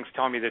instincts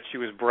tell me that she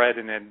was bred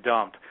and then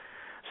dumped.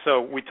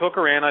 So we took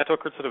her in. I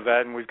took her to the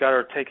vet, and we've got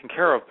her taken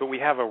care of. But we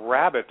have a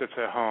rabbit that's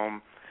at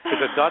home.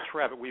 It's a Dutch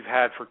rabbit we've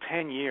had for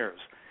 10 years.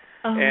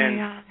 Oh, and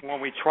my God.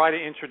 when we try to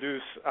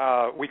introduce,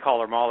 we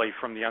call her Molly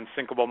from the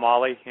Unsinkable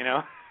Molly,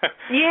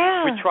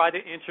 Yeah. We try to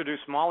introduce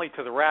Molly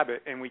to the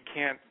rabbit, and we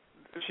can't.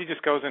 She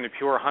just goes into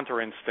pure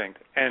hunter instinct.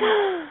 And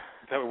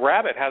the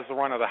rabbit has the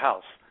run of the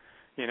house,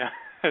 So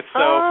we're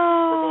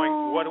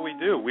going, what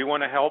do? We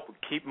want to help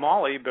keep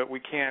Molly, but we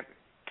can't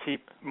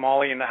keep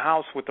Molly in the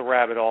house with the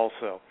rabbit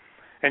also.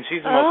 And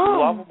she's the most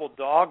lovable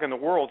dog in the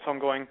world, so I'm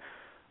going,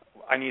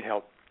 I need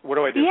help. What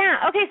do I do?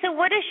 Yeah, okay, so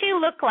what does she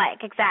look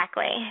like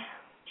exactly?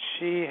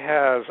 She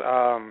has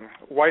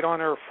white on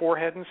her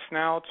forehead and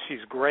snout. She's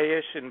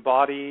grayish in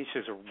body. She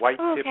has a white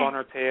tip on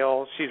her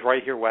tail. She's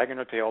right here wagging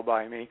her tail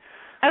by me.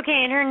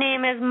 Okay, and her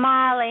name is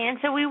Molly. And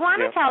so we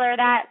want to tell her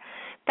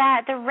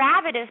that the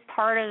rabbit is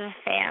part of the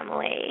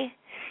family.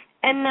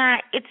 And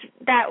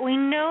that we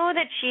know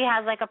that she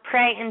has like a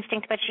prey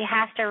instinct, but she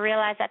has to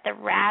realize that the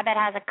rabbit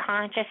has a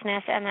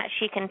consciousness and that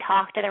she can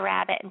talk to the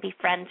rabbit and be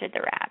friends with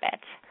the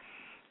rabbit.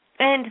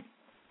 And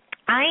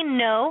I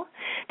know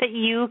that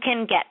you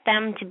can get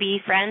them to be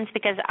friends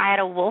because I had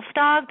a wolf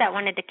dog that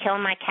wanted to kill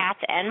my cats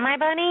and my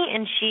bunny,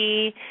 and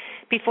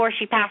before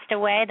she passed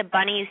away, the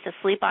bunny used to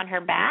sleep on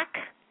her back.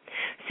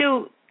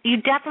 So you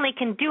definitely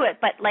can do it,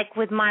 but like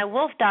with my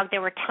wolf dog, there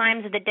were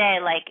times of the day,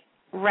 like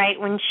right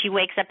when she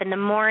wakes up in the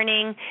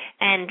morning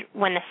and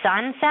when the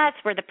sun sets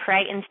where the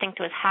prey instinct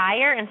was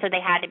higher, and so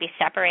they had to be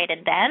separated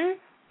then.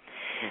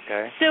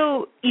 Okay.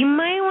 So you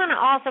might want to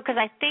also, because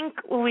I think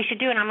what we should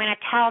do, and I'm going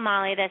to tell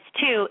Molly this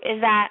too, is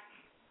that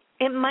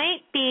it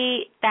might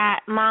be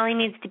that Molly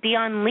needs to be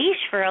on leash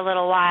for a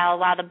little while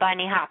the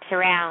bunny hops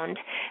around,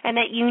 and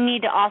that you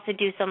need to also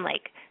do some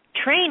like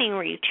training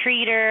where you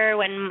treat her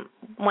when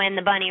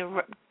the bunny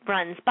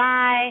runs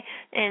by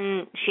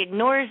and she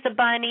ignores the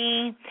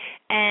bunny,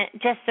 and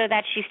just so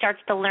that she starts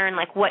to learn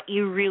like what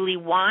you really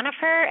want of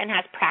her and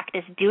has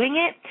practice doing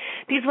it.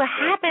 Because what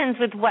happens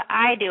with what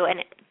I do, and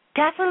it's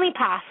definitely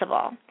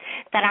possible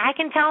that I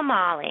can tell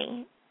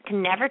Molly to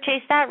never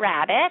chase that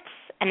rabbit,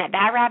 and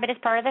that rabbit is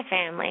part of the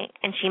family,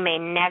 and she may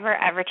never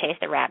ever chase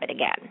the rabbit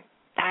again.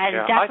 That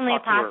is definitely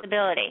a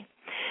possibility.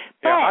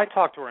 I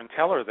talk to her and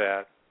tell her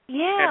that.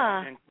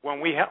 Yeah. And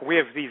when we have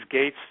these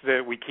gates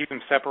that we keep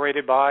them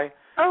separated by.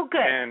 Oh,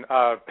 good. And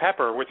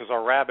Pepper, which is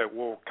our rabbit,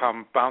 will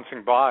come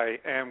bouncing by.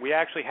 And we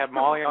actually had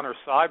Molly on her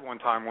side one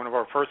time, one of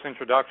our first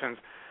introductions.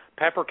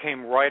 Pepper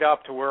came right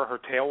up to where her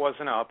tail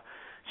wasn't up.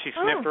 She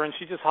sniffed her, and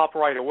she just hopped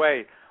right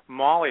away.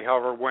 Molly,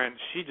 however,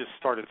 she just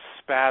started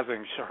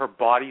spazzing. Her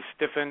body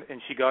stiffened,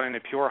 and she got into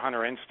pure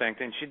hunter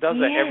instinct. And she does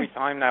that every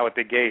time now at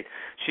the gate.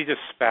 She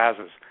just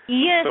spazzes.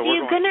 Yes,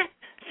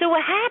 so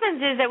what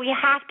happens is that we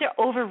have to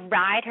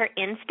override her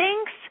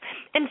instincts.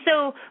 And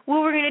so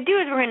what we're going to do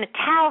is we're going to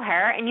tell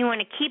her, and you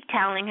want to keep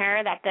telling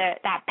her that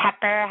that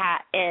Pepper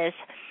is,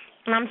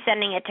 and I'm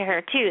sending it to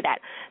her too, that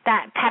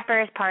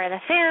Pepper is part of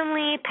the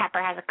family.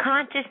 Pepper has a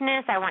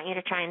consciousness. I want you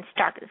to try and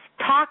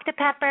talk to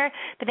Pepper,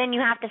 but then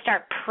you have to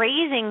start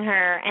praising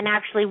her and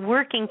actually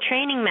working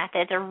training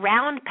methods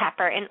around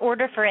Pepper in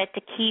order for it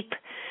to keep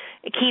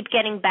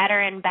getting better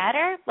and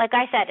better. Like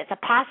I said, it's a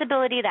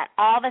possibility that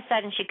all of a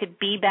sudden she could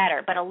be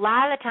better, but a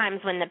lot of the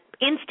times when the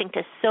instinct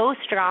is so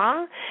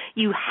strong,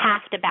 you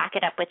have to back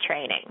it up with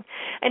training.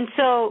 And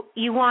so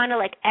you want to,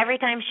 like, every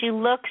time she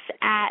looks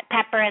at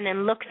Pepper and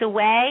then looks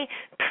away,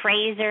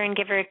 praise her and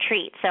give her a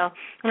treat. So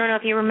I don't know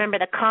if you remember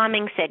the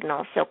calming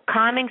signals. So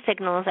calming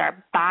signals are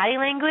body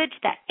language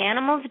that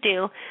animals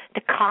do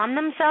to calm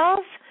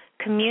themselves,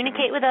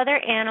 communicate with other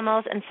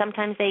animals, and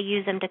sometimes they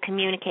use them to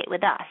communicate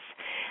with us.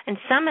 And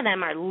some of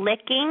them are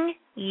licking,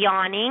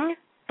 yawning,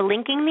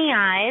 blinking the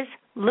eyes,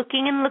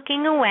 looking and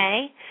looking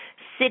away,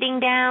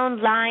 sitting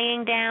down,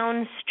 lying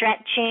down,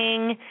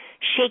 stretching,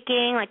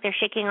 shaking, like they're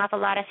shaking off a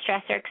lot of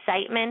stress or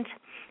excitement.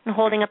 And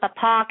holding up a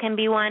paw can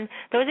be one.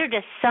 Those are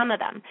just some of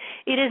them.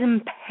 It is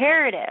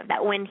imperative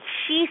that when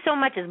she so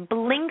much as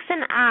blinks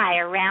an eye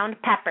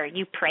around Pepper,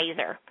 you praise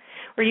her.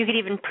 Or you could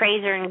even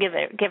praise her and give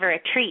her a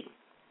treat.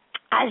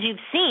 As you've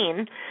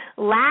seen,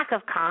 lack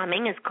of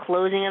calming is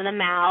closing of the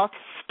mouth,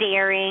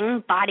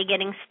 staring, body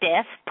getting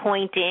stiff,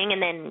 pointing,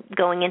 and then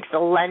going into the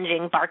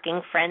lunging,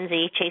 barking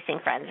frenzy, chasing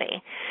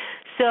frenzy.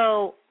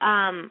 So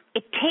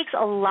it takes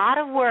a lot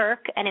of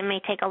work, and it may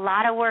take a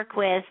lot of work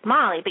with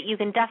Molly, but you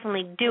can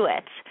definitely do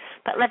it.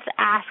 But let's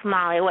ask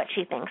Molly what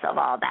she thinks of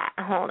all that.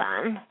 Hold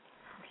on.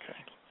 Okay.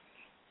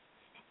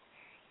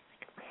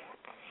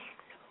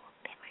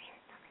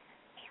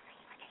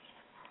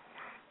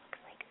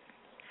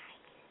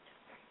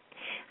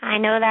 I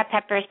know that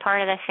Pepper is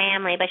part of the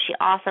family, but she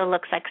also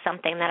looks like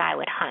something that I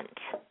would hunt.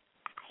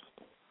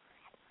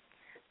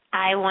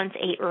 I once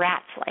ate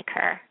rats like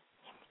her.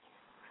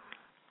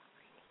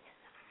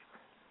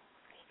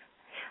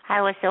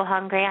 I was so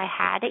hungry I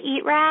had to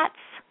eat rats.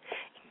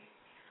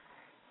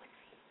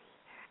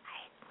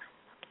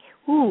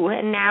 Ooh,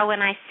 and now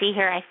when I see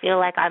her, I feel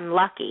like I'm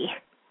lucky.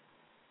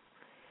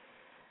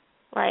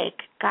 Like,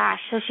 gosh,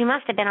 so she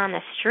must have been on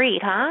the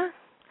street, huh?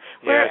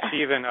 Yeah,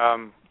 she even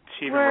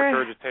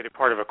regurgitated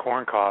part of a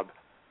corn cob.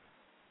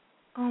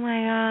 Oh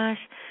my gosh.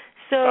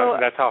 So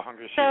that's how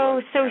hungry she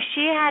was. So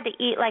she had to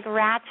eat like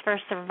rats for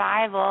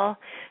survival.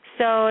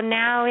 So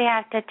now we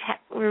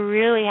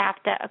really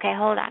have to. Okay,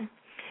 hold on.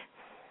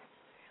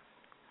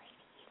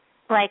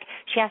 Like,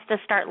 she has to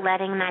start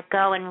letting that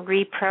go and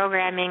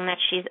reprogramming that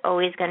she's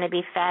always going to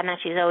be fed and that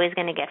she's always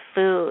going to get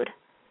food.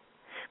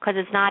 Because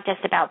it's not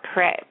just about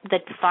the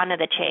fun of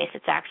the chase.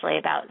 It's actually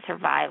about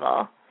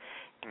survival.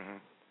 Mm-hmm.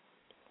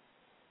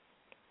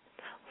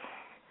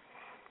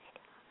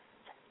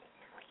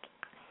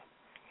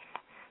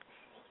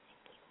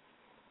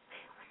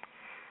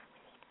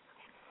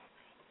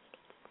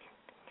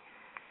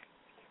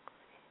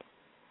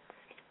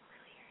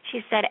 She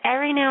said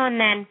every now and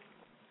then,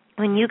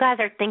 when you guys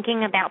are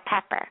thinking about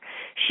Pepper,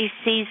 she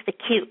sees the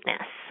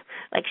cuteness.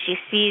 Like, she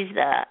sees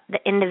the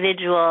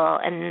individual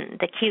and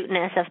the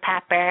cuteness of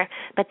Pepper,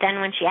 but then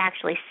when she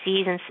actually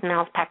sees and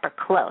smells Pepper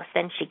close,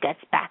 then she gets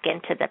back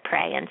into the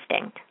prey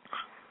instinct.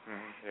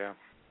 Yeah.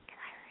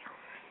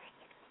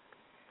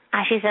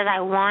 She says, I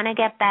want to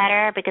get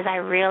better because I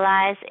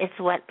realize it's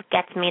what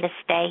gets me to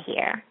stay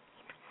here.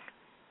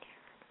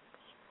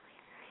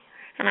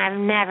 And I've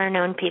never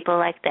known people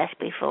like this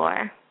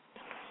before.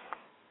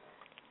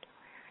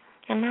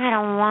 And I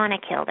don't want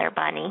to kill their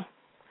bunny.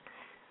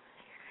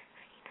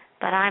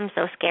 But I'm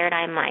so scared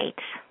I might.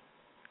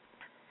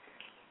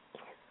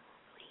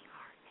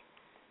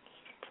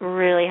 It's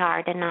really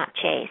hard to not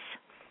chase.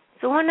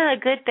 So one of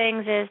the good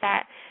things is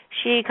that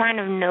she kind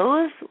of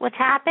knows what's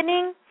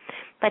happening,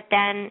 but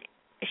then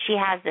she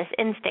has this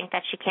instinct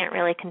that she can't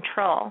really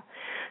control.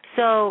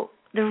 So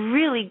the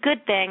really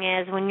good thing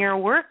is when you're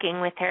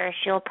working with her,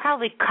 she'll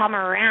probably come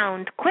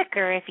around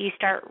quicker if you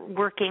start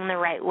working the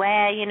right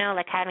way,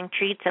 like having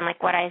treats and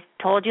like what I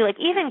told you, like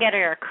even get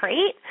her a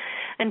crate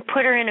and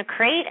put her in a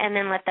crate and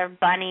then let the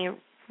bunny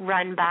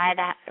run by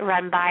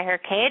her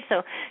cage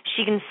so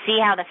she can see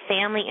how the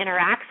family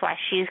interacts while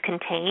she's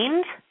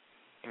contained.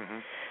 Mm-hmm.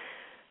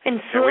 And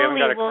slowly we haven't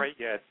got a crate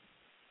yet.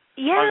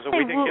 Yeah,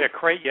 we didn't get a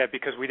crate yet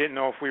because we didn't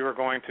know if we were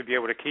going to be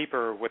able to keep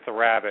her with the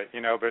rabbit,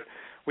 but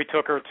we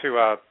took her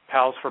to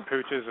Pals for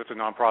Pooches. It's a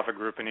nonprofit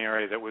group in the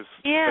area that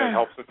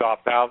helps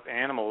adopt out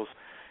animals,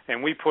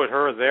 and we put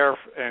her there.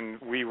 And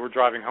we were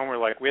driving home. We're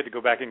like, we had to go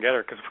back and get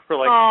her because we're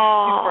like,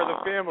 she's part of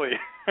the family.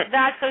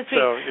 That's so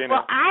sweet.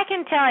 Well, I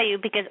can tell you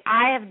because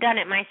I have done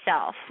it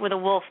myself with a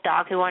wolf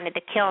dog who wanted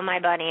to kill my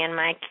bunny and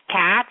my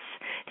cats.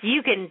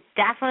 You can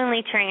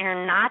definitely train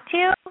her not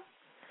to.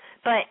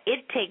 But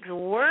it takes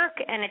work,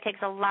 and it takes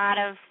a lot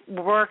of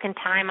work and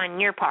time on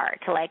your part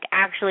to, like,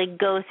 actually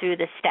go through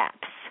the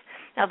steps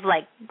of,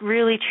 like,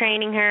 really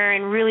training her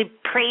and really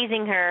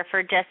praising her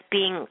for just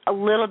being a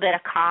little bit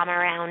of calm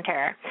around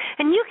her.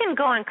 And you can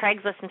go on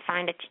Craigslist and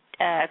find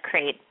a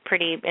crate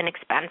pretty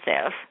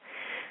inexpensive.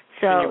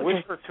 So can you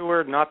whisper to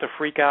her not to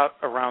freak out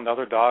around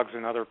other dogs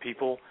and other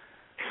people?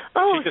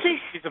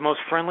 She's the most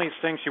friendliest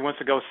thing. She wants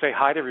to go say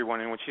hi to everyone,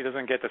 and when she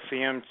doesn't get to see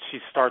them, she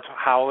starts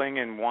howling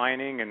and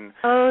whining and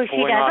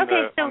pulling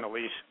on the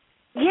leash.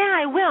 Yeah,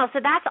 I will. So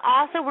that's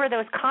also where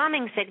those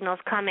calming signals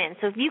come in.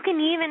 So if you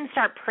can even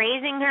start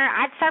praising her,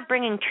 I'd start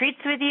bringing treats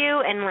with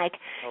you, and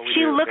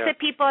she looks at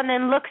people and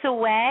then looks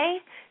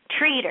away,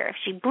 treat her. If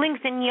she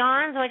blinks and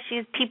yawns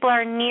when people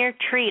are near,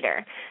 treat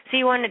her. So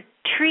you want to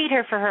treat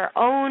her for her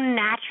own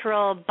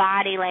natural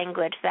body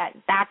language.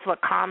 That's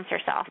what calms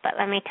herself. But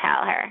let me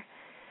tell her.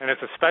 And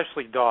it's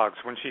especially dogs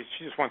when she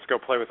just wants to go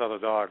play with other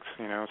dogs,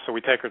 So we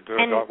take her to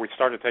the dog. We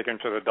started taking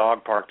her to the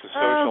dog park to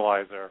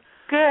socialize her.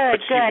 Good, but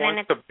she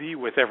wants to be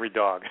with every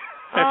dog.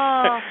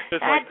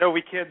 It's like, no,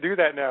 we can't do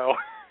that now.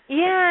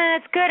 Yeah,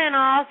 it's good. And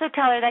I'll also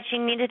tell her that she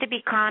needed to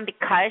be calm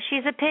because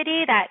she's a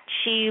pity, that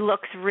she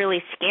looks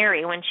really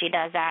scary when she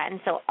does that.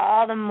 And so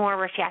all the more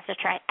where she has to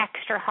try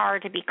extra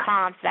hard to be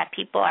calm so that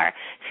people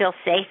feel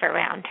safe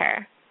around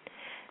her.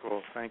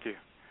 Cool, thank you.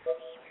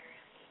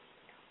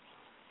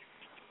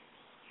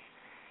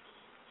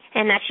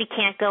 And that she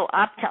can't go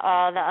up to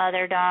all the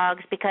other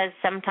dogs because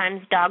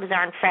sometimes dogs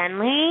aren't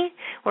friendly,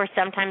 or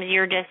sometimes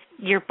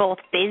you're both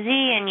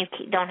busy and you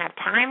don't have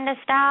time to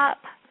stop.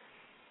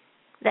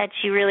 That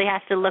she really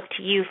has to look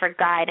to you for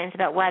guidance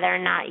about whether or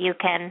not you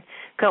can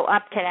go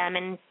up to them,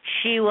 and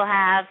she will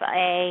have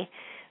a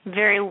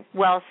very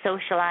well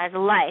socialized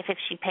life if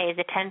she pays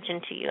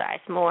attention to you guys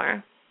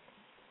more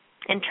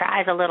and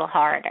tries a little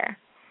harder.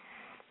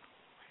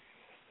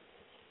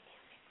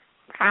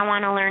 I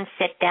want to learn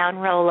sit down,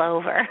 roll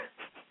over.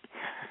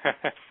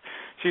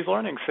 She's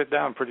learning sit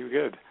down pretty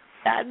good.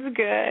 That's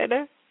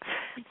good.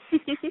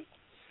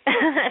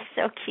 That's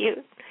so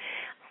cute.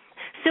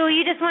 So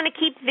you just want to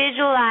keep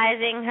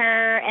visualizing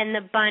her and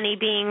the bunny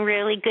being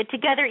really good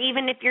together,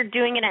 even if you're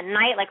doing it at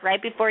night, like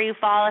right before you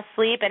fall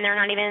asleep and they're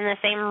not even in the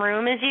same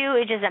room as you.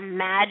 You just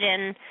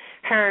imagine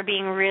her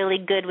being really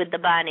good with the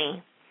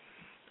bunny.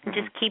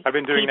 Just keep. I've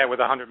been doing that with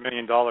 $100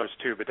 million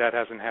too, but that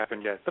hasn't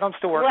happened yet. But I'm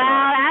still working on it.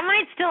 Well, that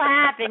might still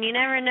happen. You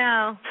never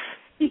know.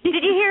 Did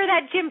you hear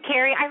that Jim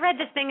Carrey? I read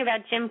this thing about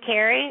Jim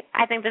Carrey.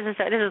 I think this is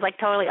like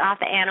totally off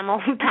the animal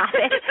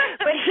topic,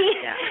 but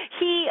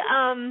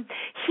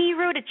he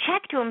wrote a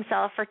check to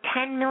himself for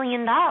 $10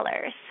 million,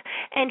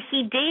 and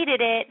he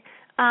dated it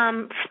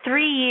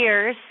 3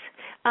 years.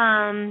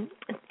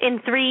 In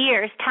 3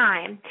 years'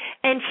 time,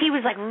 and he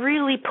was like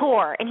really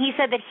poor, and he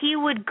said that he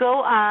would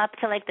go up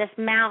to like this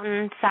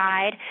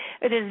mountainside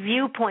or this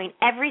viewpoint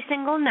every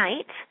single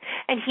night,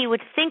 and he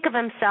would think of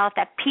himself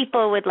that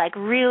people would like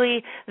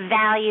really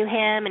value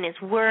him and his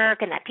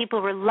work, and that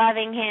people were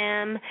loving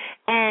him,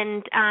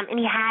 and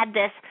he had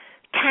this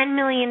 $10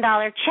 million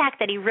check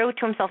that he wrote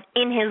to himself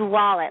in his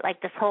wallet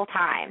like this whole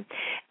time,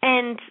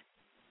 and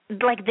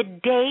like the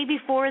day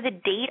before the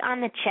date on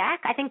the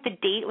check, I think the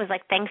date was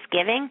like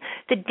Thanksgiving,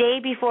 the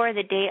day before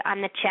the date on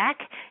the check,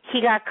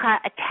 he got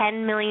cut a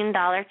 $10 million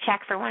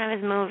check for one of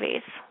his movies.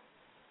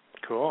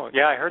 Cool.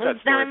 Yeah, I heard that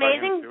story. Isn't that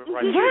amazing?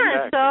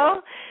 Yeah, so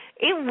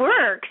it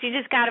works. You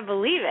just got to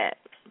believe it.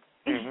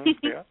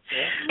 Mm-hmm. Yeah.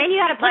 And you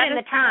got to put in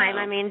the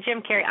time. I mean, Jim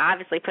Carrey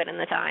obviously put in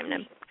the time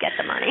to get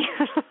the money.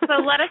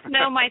 So let us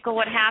know, Michael,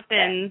 what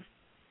happens.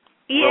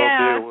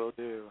 Yeah. Will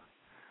do.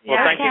 Well,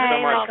 thank you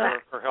so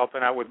much for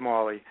helping out with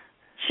Molly.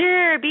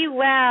 Sure, be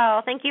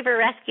well. Thank you for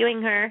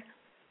rescuing her.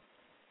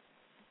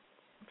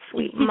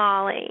 Sweet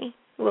Molly,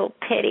 little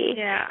pity.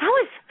 Yeah.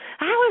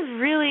 I was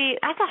really,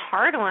 that's a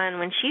hard one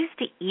when she used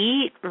to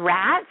eat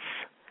rats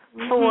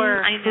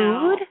for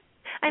food.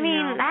 I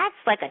mean, that's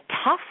like a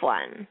tough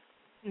one.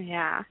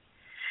 Yeah.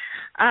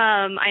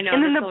 I know,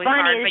 and then it's the always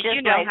bunny hard, is but just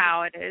you know like,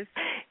 how it is.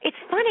 It's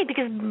funny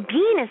because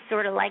Bean is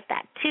sort of like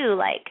that too.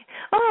 Like,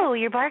 oh,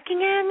 you're barking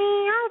at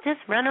me? I'll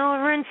just run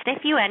over and sniff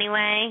you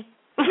anyway.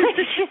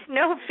 There's just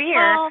no fear.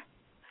 Well,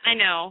 I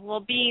know. Well,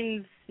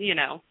 Bean's,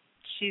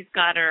 she's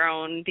got her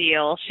own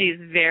deal. She's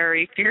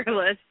very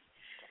fearless.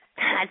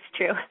 That's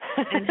true.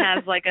 And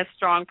has like a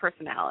strong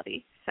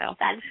personality. So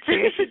that's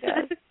true. She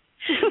does.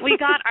 We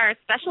got our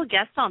special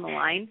guest on the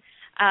line,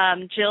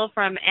 Jill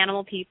from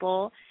Animal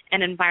People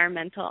and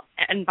Environment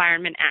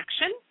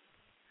Action.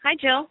 Hi,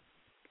 Jill.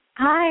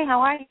 Hi, how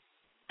are you?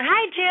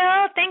 Hi,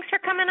 Jill. Thanks for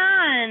coming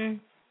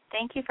on.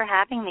 Thank you for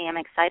having me. I'm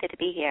excited to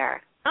be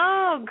here.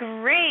 Oh,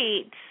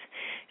 great.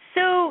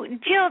 So,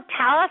 Jill,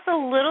 tell us a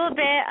little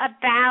bit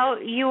about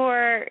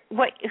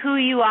who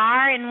you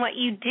are and what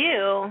you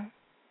do.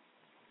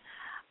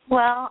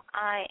 Well,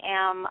 I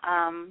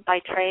am by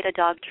trade a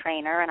dog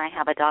trainer, and I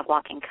have a dog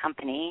walking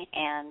company,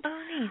 and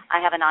I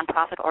have a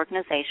nonprofit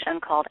organization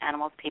called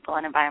Animals, People,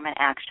 and Environment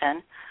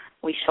Action.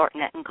 We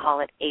shorten it and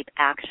call it APE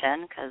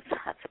Action because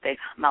that's a big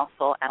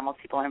mouthful, Animals,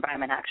 People, and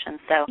Environment Action.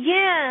 So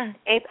yeah,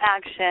 APE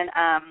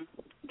Action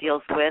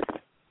deals with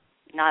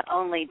not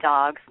only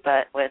dogs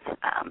but with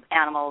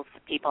animals,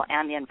 people,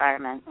 and the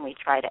environment. And we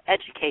try to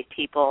educate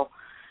people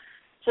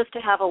just to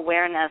have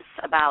awareness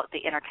about the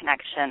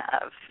interconnection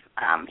of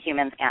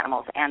humans,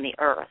 animals, and the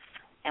earth.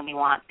 And we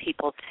want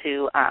people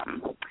to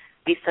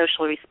be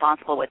socially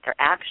responsible with their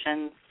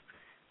actions,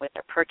 with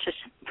their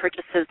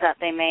purchases that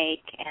they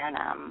make,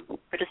 and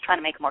we're just trying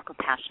to make a more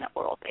compassionate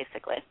world,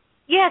 basically.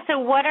 Yeah, so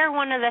what are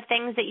one of the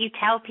things that you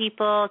tell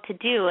people to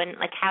do and,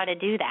 like, how to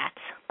do that?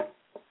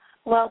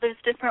 Well, there's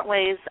different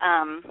ways.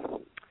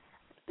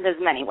 There's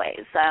many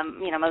ways.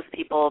 Most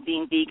people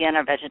being vegan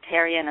or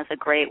vegetarian is a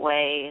great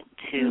way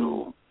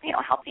to,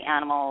 help the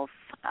animals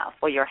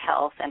for your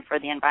health and for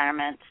the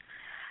environment.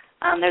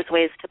 There's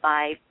ways to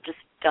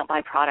don't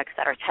buy products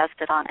that are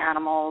tested on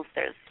animals.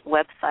 There's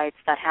websites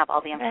that have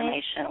all the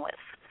information with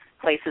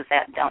places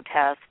that don't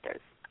test.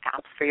 There's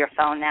apps for your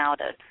phone now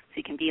so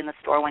you can be in the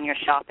store when you're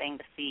shopping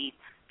to see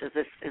is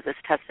this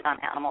tested on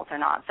animals or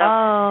not. So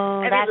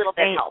every little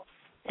bit helps.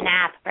 An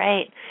app,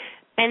 right?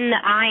 And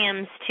the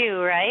IAMS too,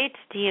 right?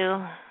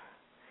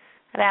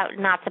 about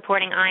not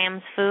supporting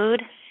IAM's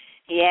food?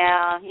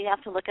 Yeah, you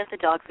have to look at the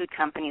dog food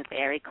companies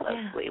very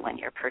closely when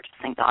you're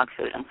purchasing dog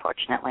food,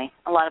 unfortunately.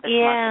 A lot of it's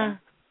marketing.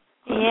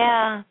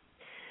 Yeah.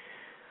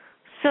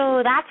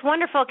 So that's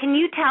wonderful. Can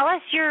you tell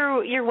us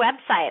your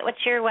website?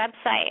 What's your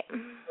website?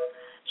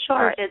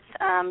 Sure. It's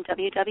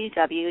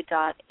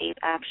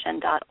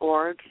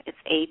www.apeaction.org. It's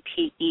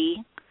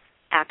APE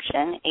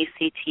Action,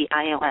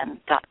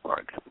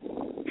 ACTION.org.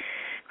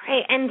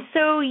 Great. And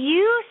so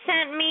you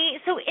sent me.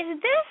 So is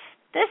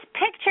this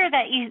picture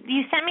that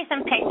you sent me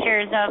some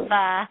pictures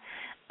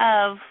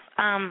of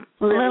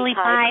Lily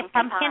Pie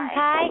pumpkin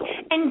pie,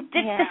 and it's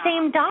the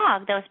same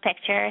dog. Those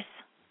pictures.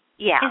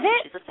 Yeah, is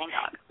it? She's the same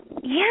dog.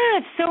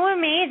 Yeah, it's so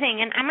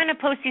amazing. And I'm going to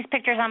post these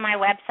pictures on my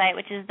website,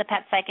 which is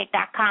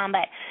thepetpsychic.com.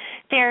 But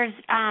there's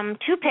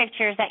 2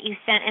 pictures that you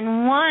sent,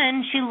 and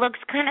one, she looks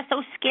kind of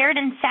so scared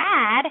and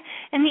sad,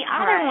 and the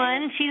other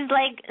one, she's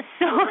like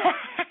so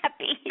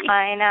happy.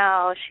 I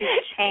know.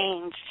 She's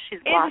changed.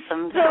 She's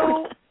blossomed. It's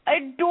so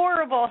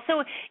adorable. So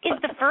is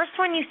the first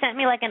one you sent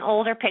me like an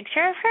older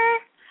picture of her?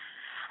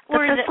 The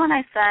first one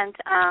I sent,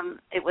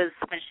 it was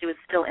when she was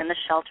still in the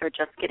shelter,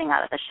 just getting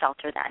out of the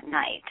shelter that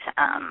night.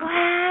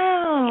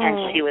 Wow.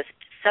 And she was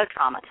so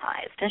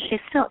traumatized, and she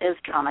still is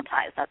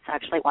traumatized. That's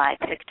actually why I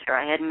picked her.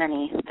 I had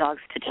many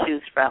dogs to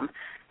choose from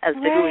as to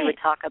who we would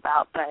talk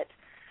about, but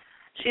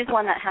she's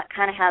one that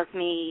kind of has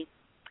me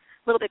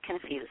a little bit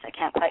confused. I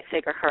can't quite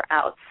figure her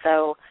out.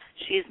 So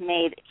she's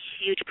made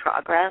huge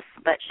progress,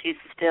 but she's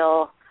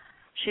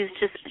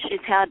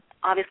had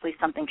obviously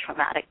something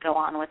traumatic go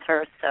on with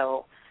her,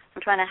 so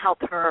I'm trying to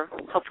help her.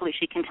 Hopefully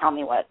she can tell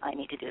me what I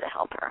need to do to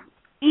help her.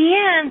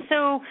 Yeah, and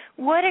so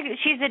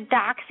she's a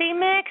Doxy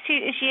mix?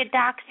 Is she a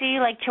Doxy,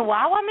 like,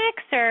 Chihuahua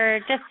mix, or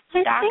just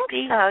Doxy? I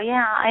think so,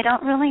 yeah. I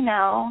don't really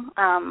know.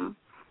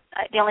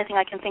 The only thing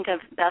I can think of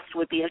best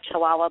would be a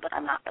Chihuahua, but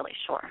I'm not really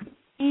sure.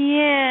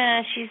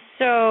 Yeah, she's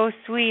so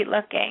sweet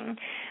looking.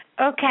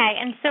 Okay,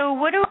 and so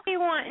what do we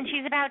want? And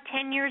she's about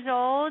 10 years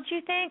old, you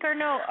think? Or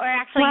no, or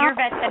actually your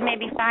vet said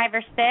maybe 5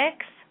 or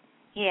 6?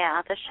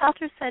 Yeah, the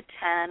shelter said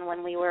 10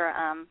 when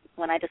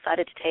when I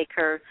decided to take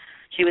her.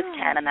 She was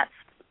 10, and that's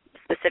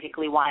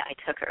specifically why I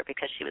took her,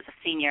 because she was a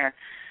senior.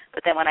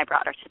 But then when I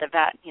brought her to the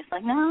vet, he's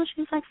like, no,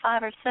 she's like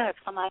 5 or 6.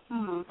 I'm like,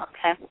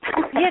 okay.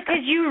 Yeah,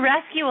 because you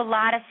rescue a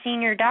lot of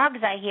senior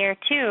dogs, I hear,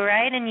 too,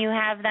 right? And you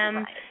have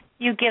them,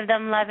 you give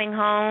them loving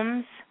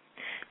homes.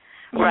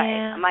 Right.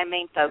 Yeah. My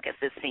main focus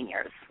is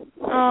seniors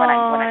when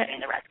I'm doing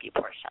the rescue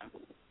portion.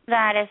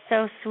 That is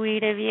so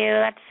sweet of you.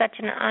 That's such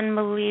an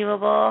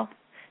unbelievable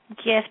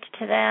gift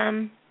to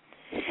them.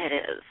 It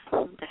is.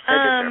 They're so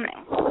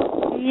deserving.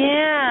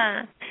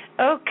 Yeah.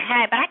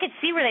 Okay, but I could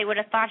see where they would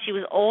have thought she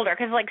was older,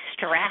 because, like,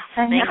 stress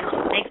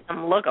makes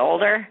them look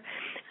older.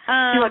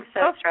 She looks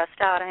so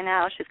stressed out, I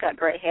know. She's got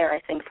gray hair, I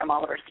think, from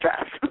all of her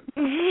stress.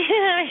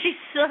 Yeah, she's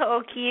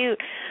so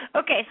cute.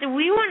 Okay, so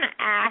we want to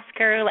ask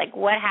her, like,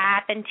 what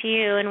happened to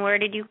you, and where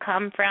did you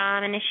come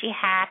from, and is she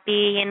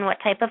happy, and what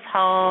type of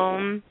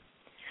home?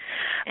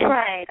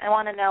 Right. I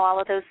want to know all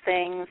of those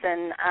things,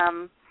 and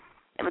then,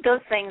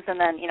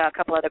 a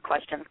couple other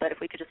questions. But if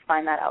we could just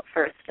find that out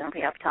first, and if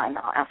we have time,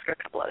 I'll ask her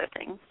a couple other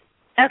things.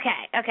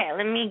 Okay,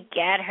 let me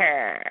get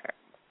her.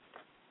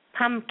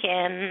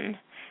 Pumpkin,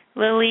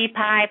 Lily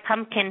Pie,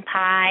 pumpkin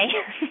pie.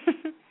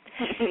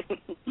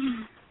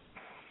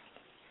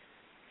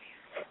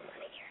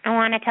 I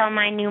want to tell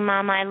my new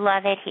mom I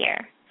love it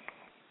here,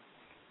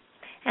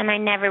 and I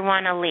never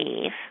want to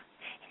leave.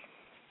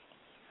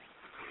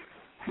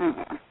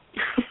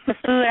 The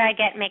food I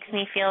get makes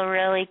me feel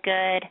really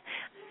good.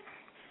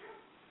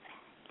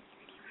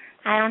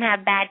 I don't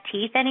have bad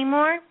teeth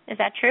anymore. Is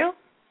that true?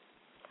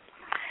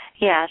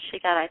 Yeah,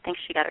 I think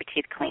she got her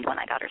teeth cleaned when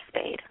I got her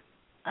spayed.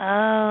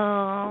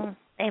 Oh,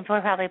 they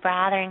were probably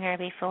bothering her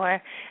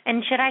before.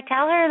 And should I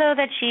tell her, though,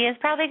 that she is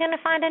probably going to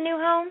find a new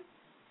home?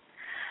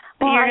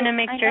 Well, you're going to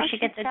make sure she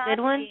gets a good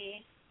one?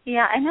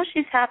 Yeah, I know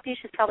she's happy.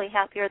 She's probably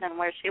happier than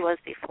where she was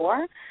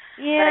before.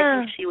 Yeah. But I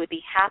think she would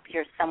be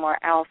happier somewhere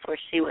else where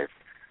she was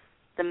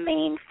the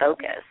main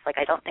focus. Like,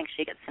 I don't think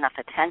she gets enough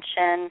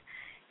attention.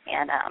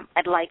 And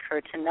I'd like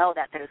her to know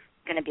that there's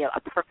going to be a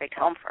perfect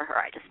home for her.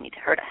 I just need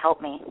her to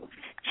help me.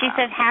 She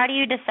says, how do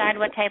you decide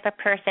what type of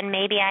person?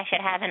 Maybe I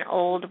should have an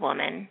old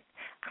woman.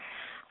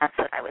 That's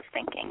what I was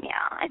thinking,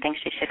 yeah. I think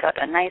she should go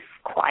to a nice,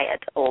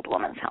 quiet, old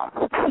woman's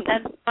home.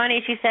 That's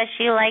funny. She says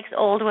she likes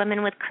old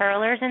women with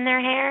curlers in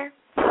their hair.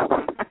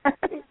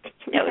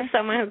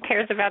 Someone who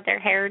cares about their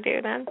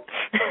hairdo, then.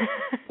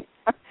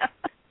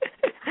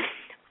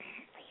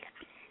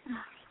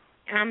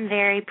 I'm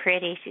very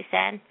pretty, she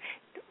said.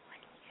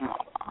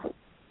 Aww.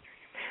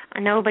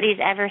 Nobody's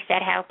ever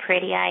said how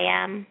pretty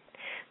I am.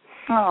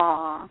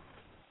 Aww.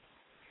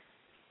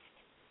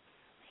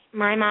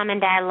 My mom and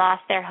dad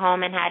lost their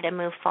home and had to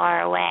move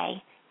far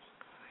away.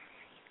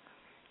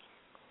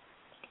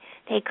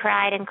 They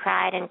cried and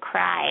cried and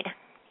cried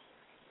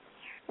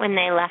when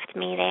they left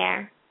me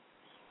there.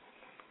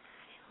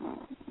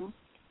 Aww.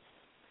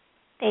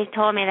 They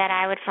told me that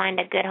I would find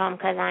a good home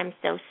because I'm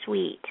so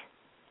sweet.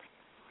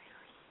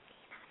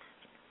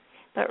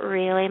 But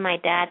really, my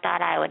dad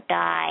thought I would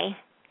die.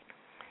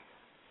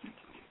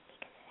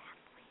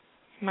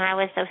 And I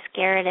was so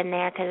scared in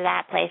there because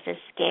that place is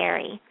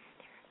scary.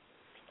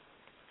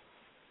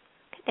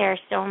 There are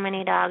so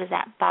many dogs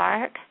that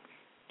bark,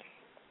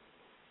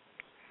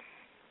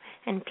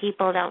 and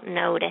people don't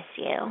notice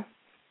you.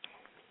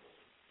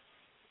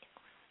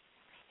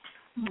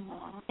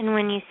 Aww. And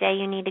when you say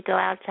you need to go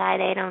outside,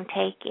 they don't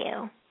take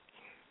you.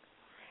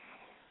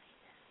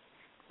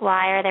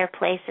 Why are there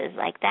places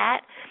like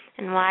that?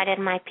 And why did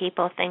my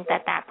people think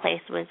that that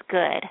place was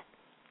good?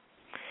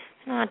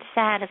 No, it's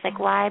sad. It's like,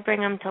 why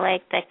bring them to,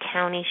 like, the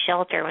county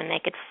shelter when they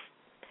could,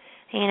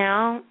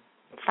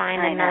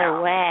 find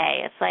another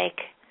way? It's like,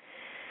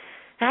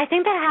 and I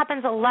think that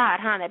happens a lot,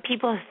 that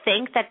people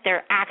think that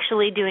they're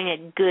actually doing a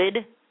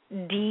good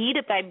deed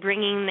by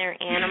bringing their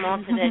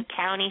animal to the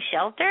county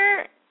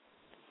shelter.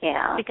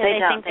 Yeah, because they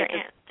think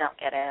just don't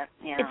get it.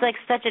 Yeah. It's like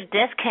such a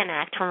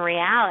disconnect from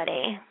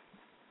reality.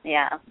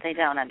 Yeah, they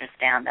don't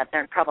understand that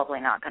they're probably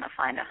not going to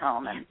find a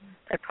home, and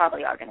they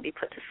probably are going to be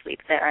put to sleep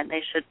there, and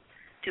they should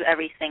do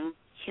everything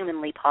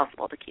humanly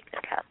possible to keep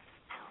their pets.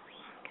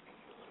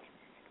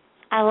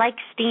 I like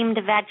steamed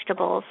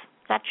vegetables.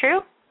 Is that true?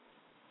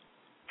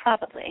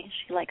 Probably.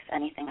 She likes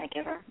anything I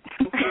give her.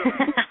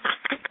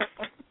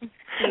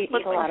 She eats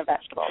a lot of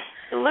vegetables.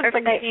 It looks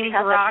like steamed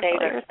broccoli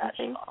or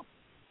something.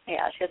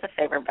 Yeah, she has a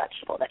favorite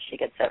vegetable that she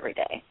gets every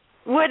day.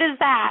 What is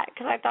that?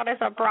 Because I thought I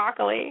saw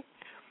broccoli.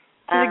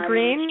 Is it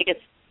green? She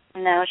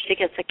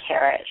gets a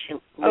carrot. She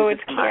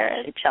it's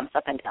carrot. She jumps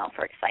up and down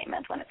for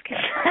excitement when it's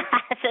carrot.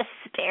 That's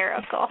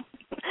hysterical.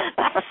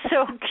 That's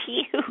so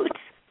cute.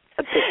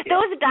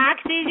 Those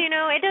doxies,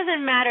 it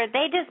doesn't matter.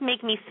 They just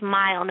make me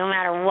smile no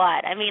matter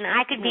what. I mean,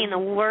 I could be in the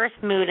worst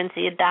mood and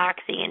see a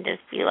doxie and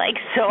just be, like,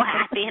 so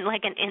happy in,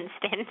 like, an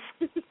instant.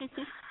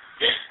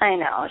 I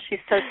know. She's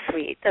so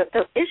sweet.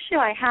 The issue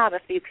I have,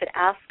 if you could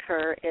ask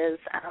her, is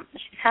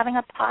she's having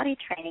a potty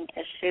training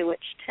issue,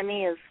 which to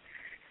me is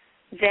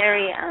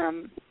very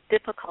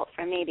difficult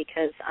for me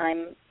because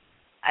I'm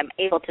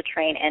able to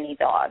train any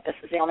dog. This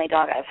is the only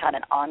dog I've had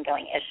an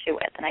ongoing issue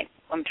with, and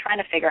I'm trying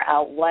to figure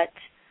out what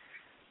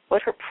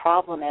her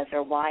problem is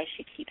or why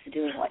she keeps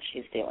doing what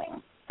she's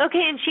doing.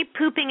 Okay, and she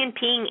pooping and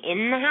peeing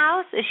in the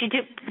house? Is she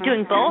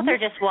doing both or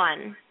just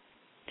one?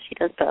 She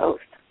does both.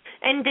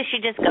 And does she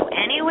just go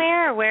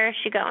anywhere, or where is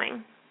she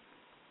going?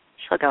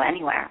 She'll go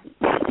anywhere.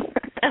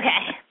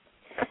 Okay.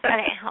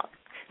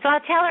 So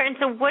I'll tell her. And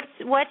so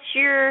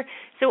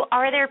so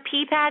are there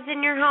pee pads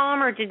in your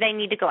home, or do they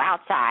need to go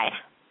outside?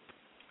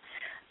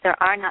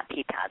 There are not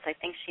pee pads. I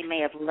think she may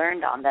have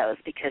learned on those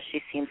because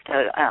she seems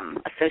to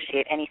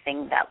associate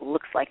anything that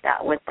looks like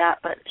that with that.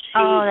 But she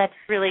that's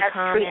really has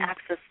common. free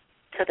access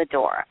to the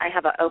door. I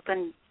have an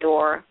open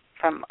door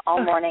from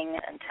all morning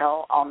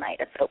until all night.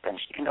 It's open.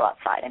 She can go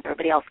outside, and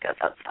everybody else goes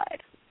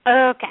outside.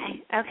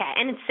 Okay.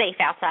 And it's safe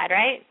outside,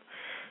 right?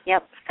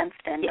 Yep, fenced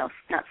in. No,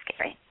 not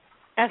scary.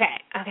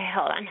 Okay,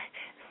 hold on.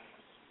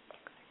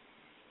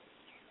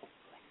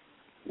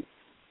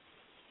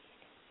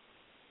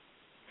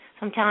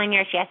 So I'm telling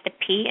her she has to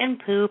pee and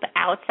poop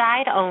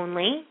outside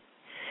only,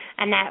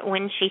 and that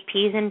when she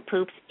pees and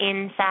poops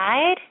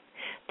inside,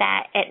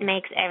 that it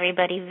makes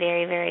everybody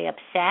very, very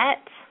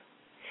upset,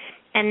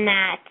 and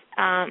that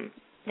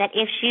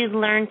if she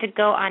learned to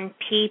go on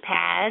pee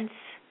pads,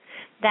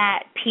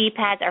 that pee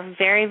pads are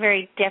very,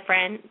 very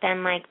different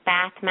than like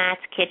bath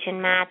mats,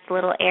 kitchen mats,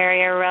 little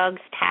area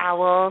rugs,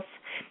 towels.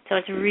 So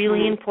it's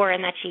really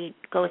important that she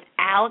goes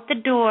out the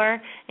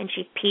door and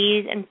she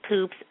pees and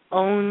poops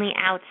only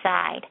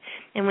outside.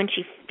 And when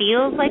she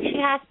feels like she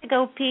has to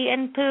go pee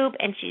and poop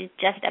and she's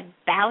just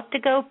about to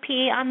go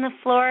pee on the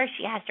floor,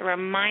 she has to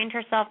remind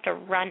herself to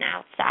run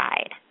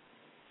outside.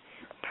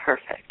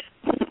 Perfect.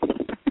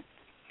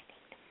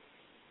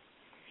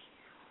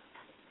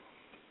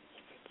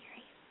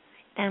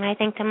 And I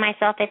think to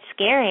myself, it's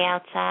scary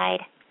outside.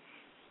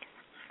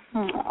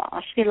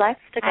 Aww, she likes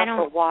to go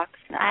for walks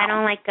now. I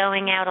don't like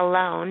going out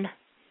alone.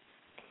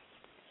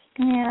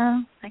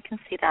 Yeah, I can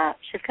see that.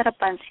 She's got a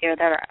bunch here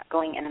that are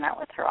going in and out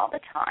with her all the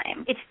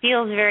time. It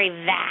feels very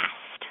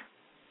vast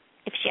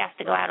if she has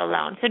to go out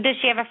alone. So does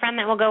she have a friend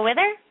that will go with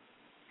her?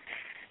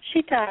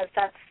 She does.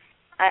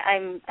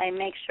 I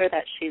make sure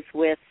that she's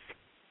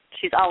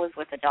always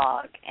with the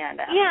dog. And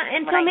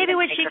and so maybe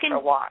what she can for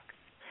walks.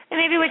 And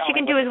maybe what she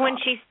can do is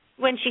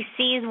when she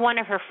sees one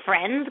of her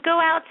friends go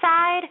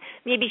outside,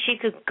 maybe she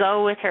could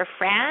go with her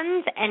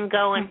friends and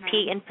go and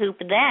pee and poop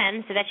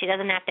then so that she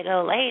doesn't have to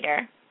go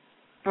later.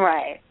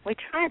 Right. We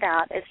try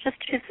that. It's just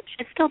she's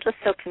still just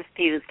so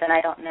confused, and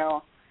I don't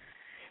know.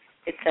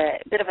 It's a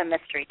bit of a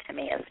mystery to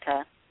me as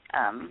to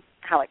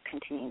how it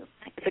continues.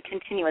 It's a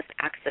continuous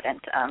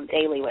accident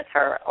daily with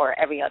her or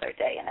every other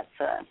day, and it's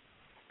a...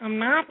 I'm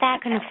not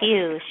that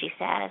confused, she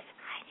says.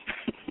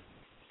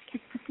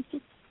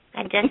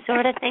 I just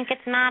sort of think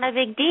it's not a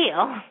big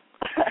deal.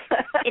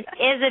 It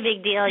is a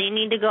big deal. You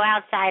need to go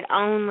outside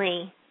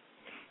only.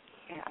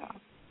 Yeah.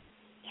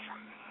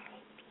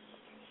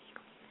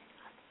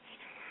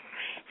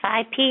 If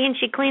I pee and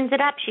she cleans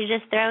it up, she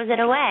just throws it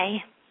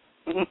away.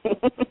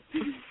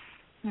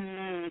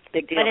 It's a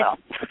big deal, though.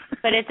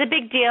 But it's a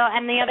big deal,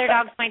 and the other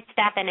dogs might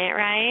step in it,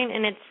 right?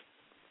 And it's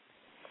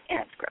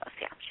gross.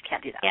 Yeah, she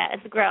can't do that. Yeah,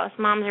 it's gross.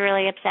 Mom's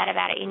really upset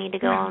about it. You need to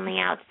go on the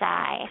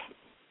outside.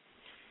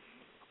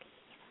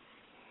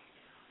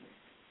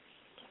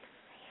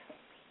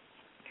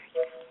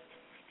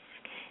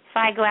 If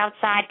I go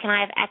outside, can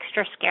I have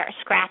extra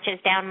scratches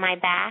down my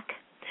back?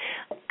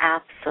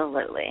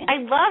 Absolutely. I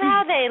love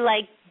how they,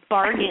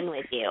 bargain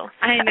with you.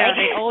 I know,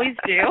 they always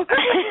do.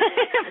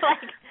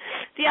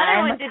 The other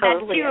one did that,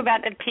 too,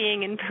 about the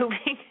peeing and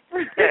pooping.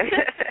 You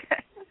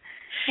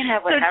can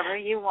have whatever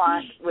you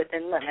want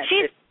within limits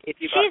if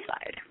you go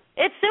outside.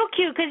 It's so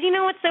cute because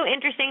what's so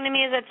interesting to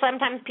me is that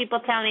sometimes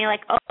people tell me,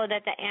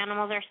 that the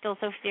animals are still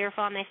so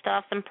fearful and they still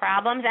have some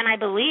problems, and I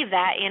believe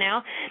that,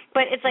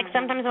 But it's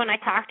sometimes when I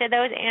talk to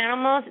those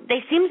animals,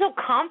 they seem so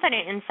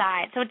confident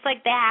inside. So it's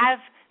like they have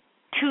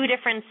two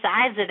different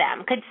sides of them.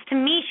 Because to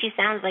me, she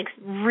sounds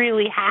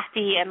really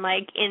happy and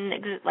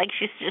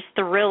she's just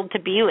thrilled to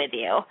be with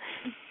you.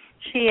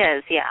 She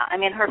is, yeah. I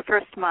mean, her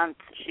first month,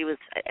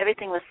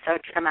 everything was so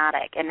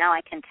traumatic, and now I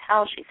can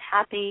tell she's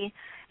happy.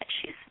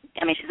 She's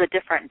a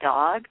different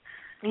dog,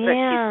 but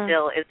she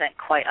still isn't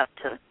quite up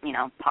to,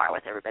 par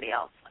with everybody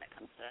else when it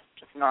comes to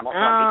just normal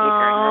dog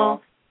behavior and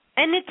rules.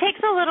 And it takes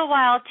a little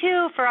while,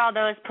 too, for all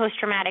those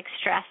post-traumatic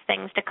stress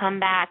things to come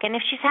back. And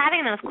if she's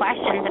having those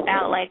questions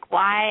about,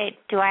 why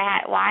did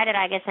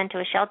I get sent to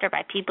a shelter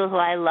by people who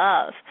I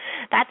love,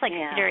 that's,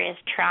 serious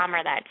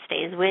trauma that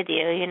stays with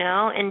you,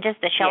 And just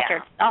the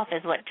shelter itself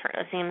is what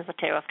seems to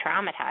have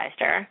traumatized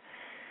her.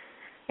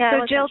 Yeah, I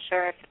wasn't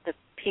sure if the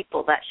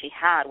people that she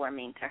had were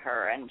mean to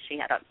her, and she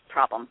had a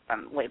problem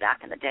from way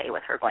back in the day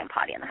with her going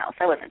potty in the house.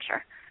 I wasn't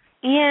sure.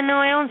 Yeah, no,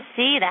 I don't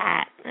see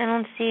that.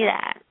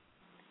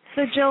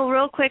 So, Jill,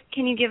 real quick,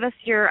 can you give us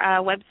your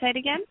website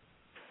again?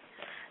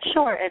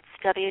 Sure. It's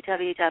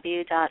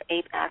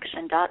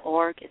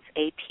www.apeaction.org. It's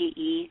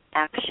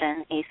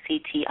APEAction,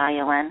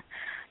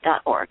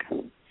 ACTION.org.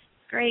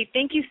 Great.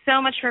 Thank you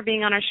so much for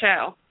being on our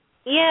show.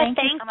 Yeah, thank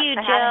you so much you,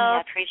 for Jill. having me.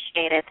 I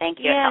appreciate it. Thank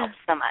you. Yeah. It helps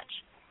so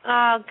much.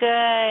 Oh,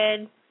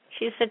 good.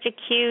 She's such a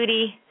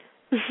cutie.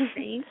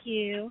 Thank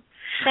you.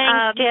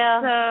 Thanks,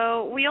 Jill.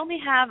 So we only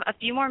have a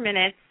few more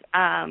minutes.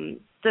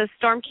 Does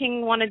Storm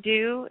King want to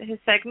do his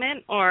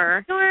segment,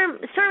 or Storm,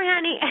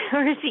 honey,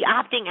 or is he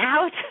opting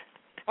out?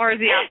 Or is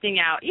he opting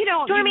out? You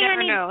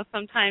never know.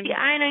 Sometimes. Yeah,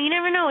 I know. You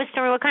never know with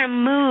Stormy what kind of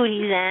mood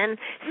he's in.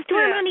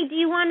 Storm, honey, do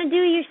you want to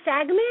do your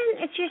segment?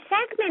 It's your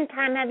segment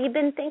time. Have you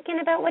been thinking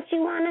about what you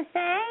want to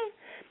say?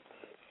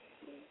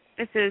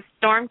 This is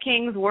Storm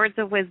King's words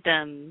of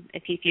wisdom,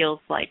 if he feels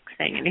like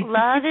saying anything.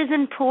 Love is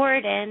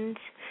important.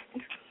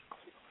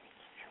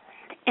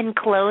 And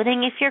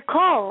clothing if you're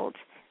cold.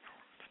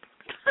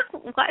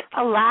 What?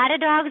 A lot of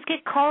dogs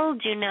get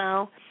cold,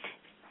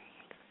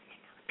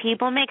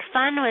 People make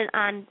fun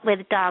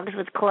with dogs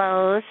with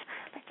clothes,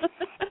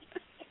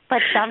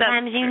 but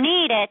sometimes you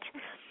need it.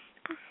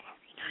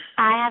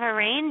 I have a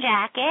rain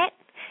jacket,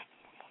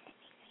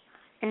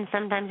 and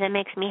sometimes it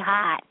makes me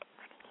hot,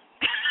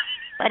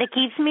 but it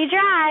keeps me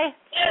dry.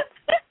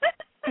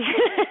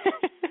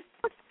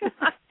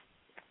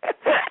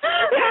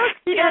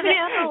 He doesn't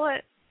handle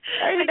it.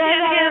 He does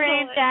have a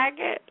rain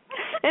jacket,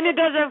 and it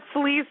does have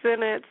fleece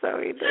in it, so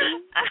he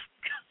does.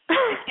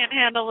 I can't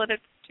handle it.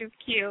 It's too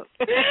cute.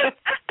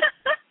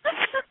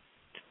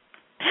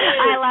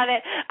 I love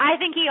it. I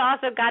think he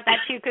also got that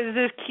too because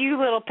this cute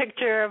little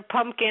picture of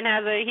Pumpkin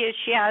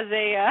she has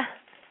a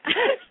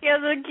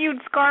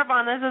cute scarf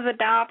on. This is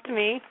Adopt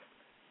Me.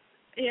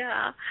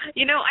 Yeah.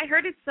 I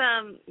heard it's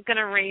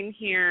gonna rain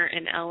here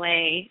in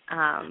LA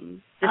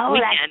this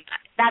weekend.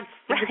 That's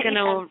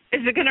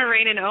Is it gonna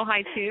rain in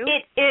Ojai too?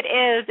 It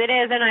is,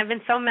 and I've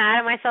been so mad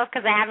at myself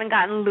because I haven't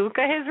gotten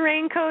Luca his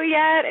raincoat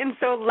yet, and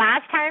so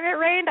last time it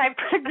rained, I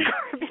put a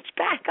garbage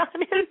bag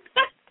on him.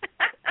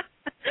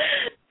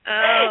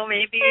 Oh,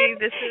 maybe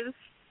this is.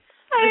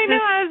 I know.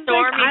 I was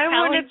Stormy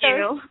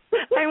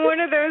I'm one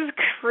of those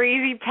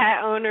crazy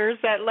pet owners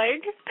that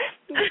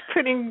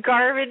putting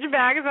garbage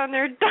bags on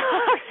their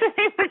dogs so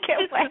they would get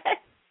wet.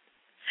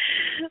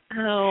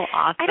 Oh,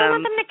 awesome. I don't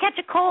want them to catch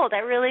a cold. I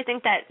really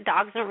think that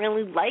dogs don't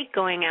really like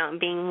going out and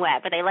being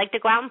wet, but they like to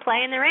go out and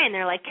play in the rain.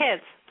 They're like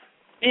kids.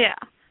 Yeah.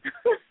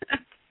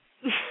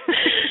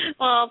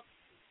 Well,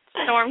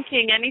 Storm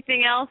King,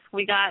 anything else?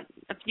 We got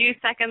a few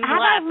seconds left.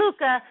 How about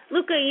Luca?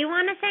 Luca, you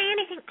want to say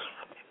anything?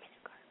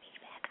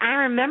 I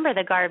remember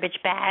the garbage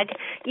bag.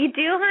 You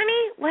do,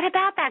 honey? What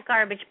about that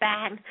garbage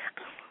bag?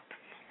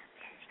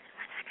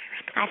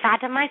 I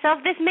thought to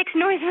myself, this makes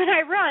noise when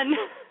I run.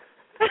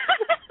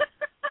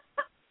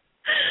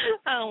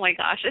 Oh, my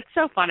gosh. It's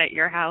so fun at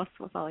your house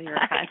with all your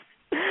pets.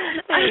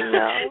 I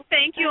know.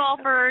 Thank you all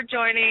for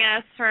joining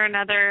us for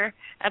another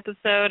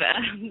episode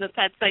of the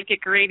Pet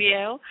Psychic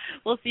Radio.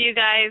 We'll see you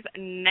guys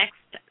next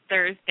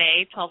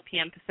Thursday, 12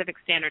 p.m. Pacific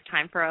Standard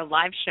Time for a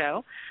live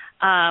show.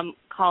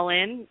 Call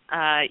in,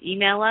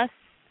 email us,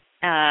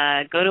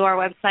 go to our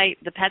website,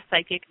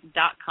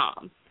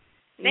 thepetpsychic.com.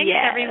 Thanks,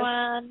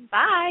 everyone.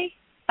 Bye.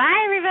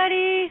 Bye,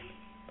 everybody.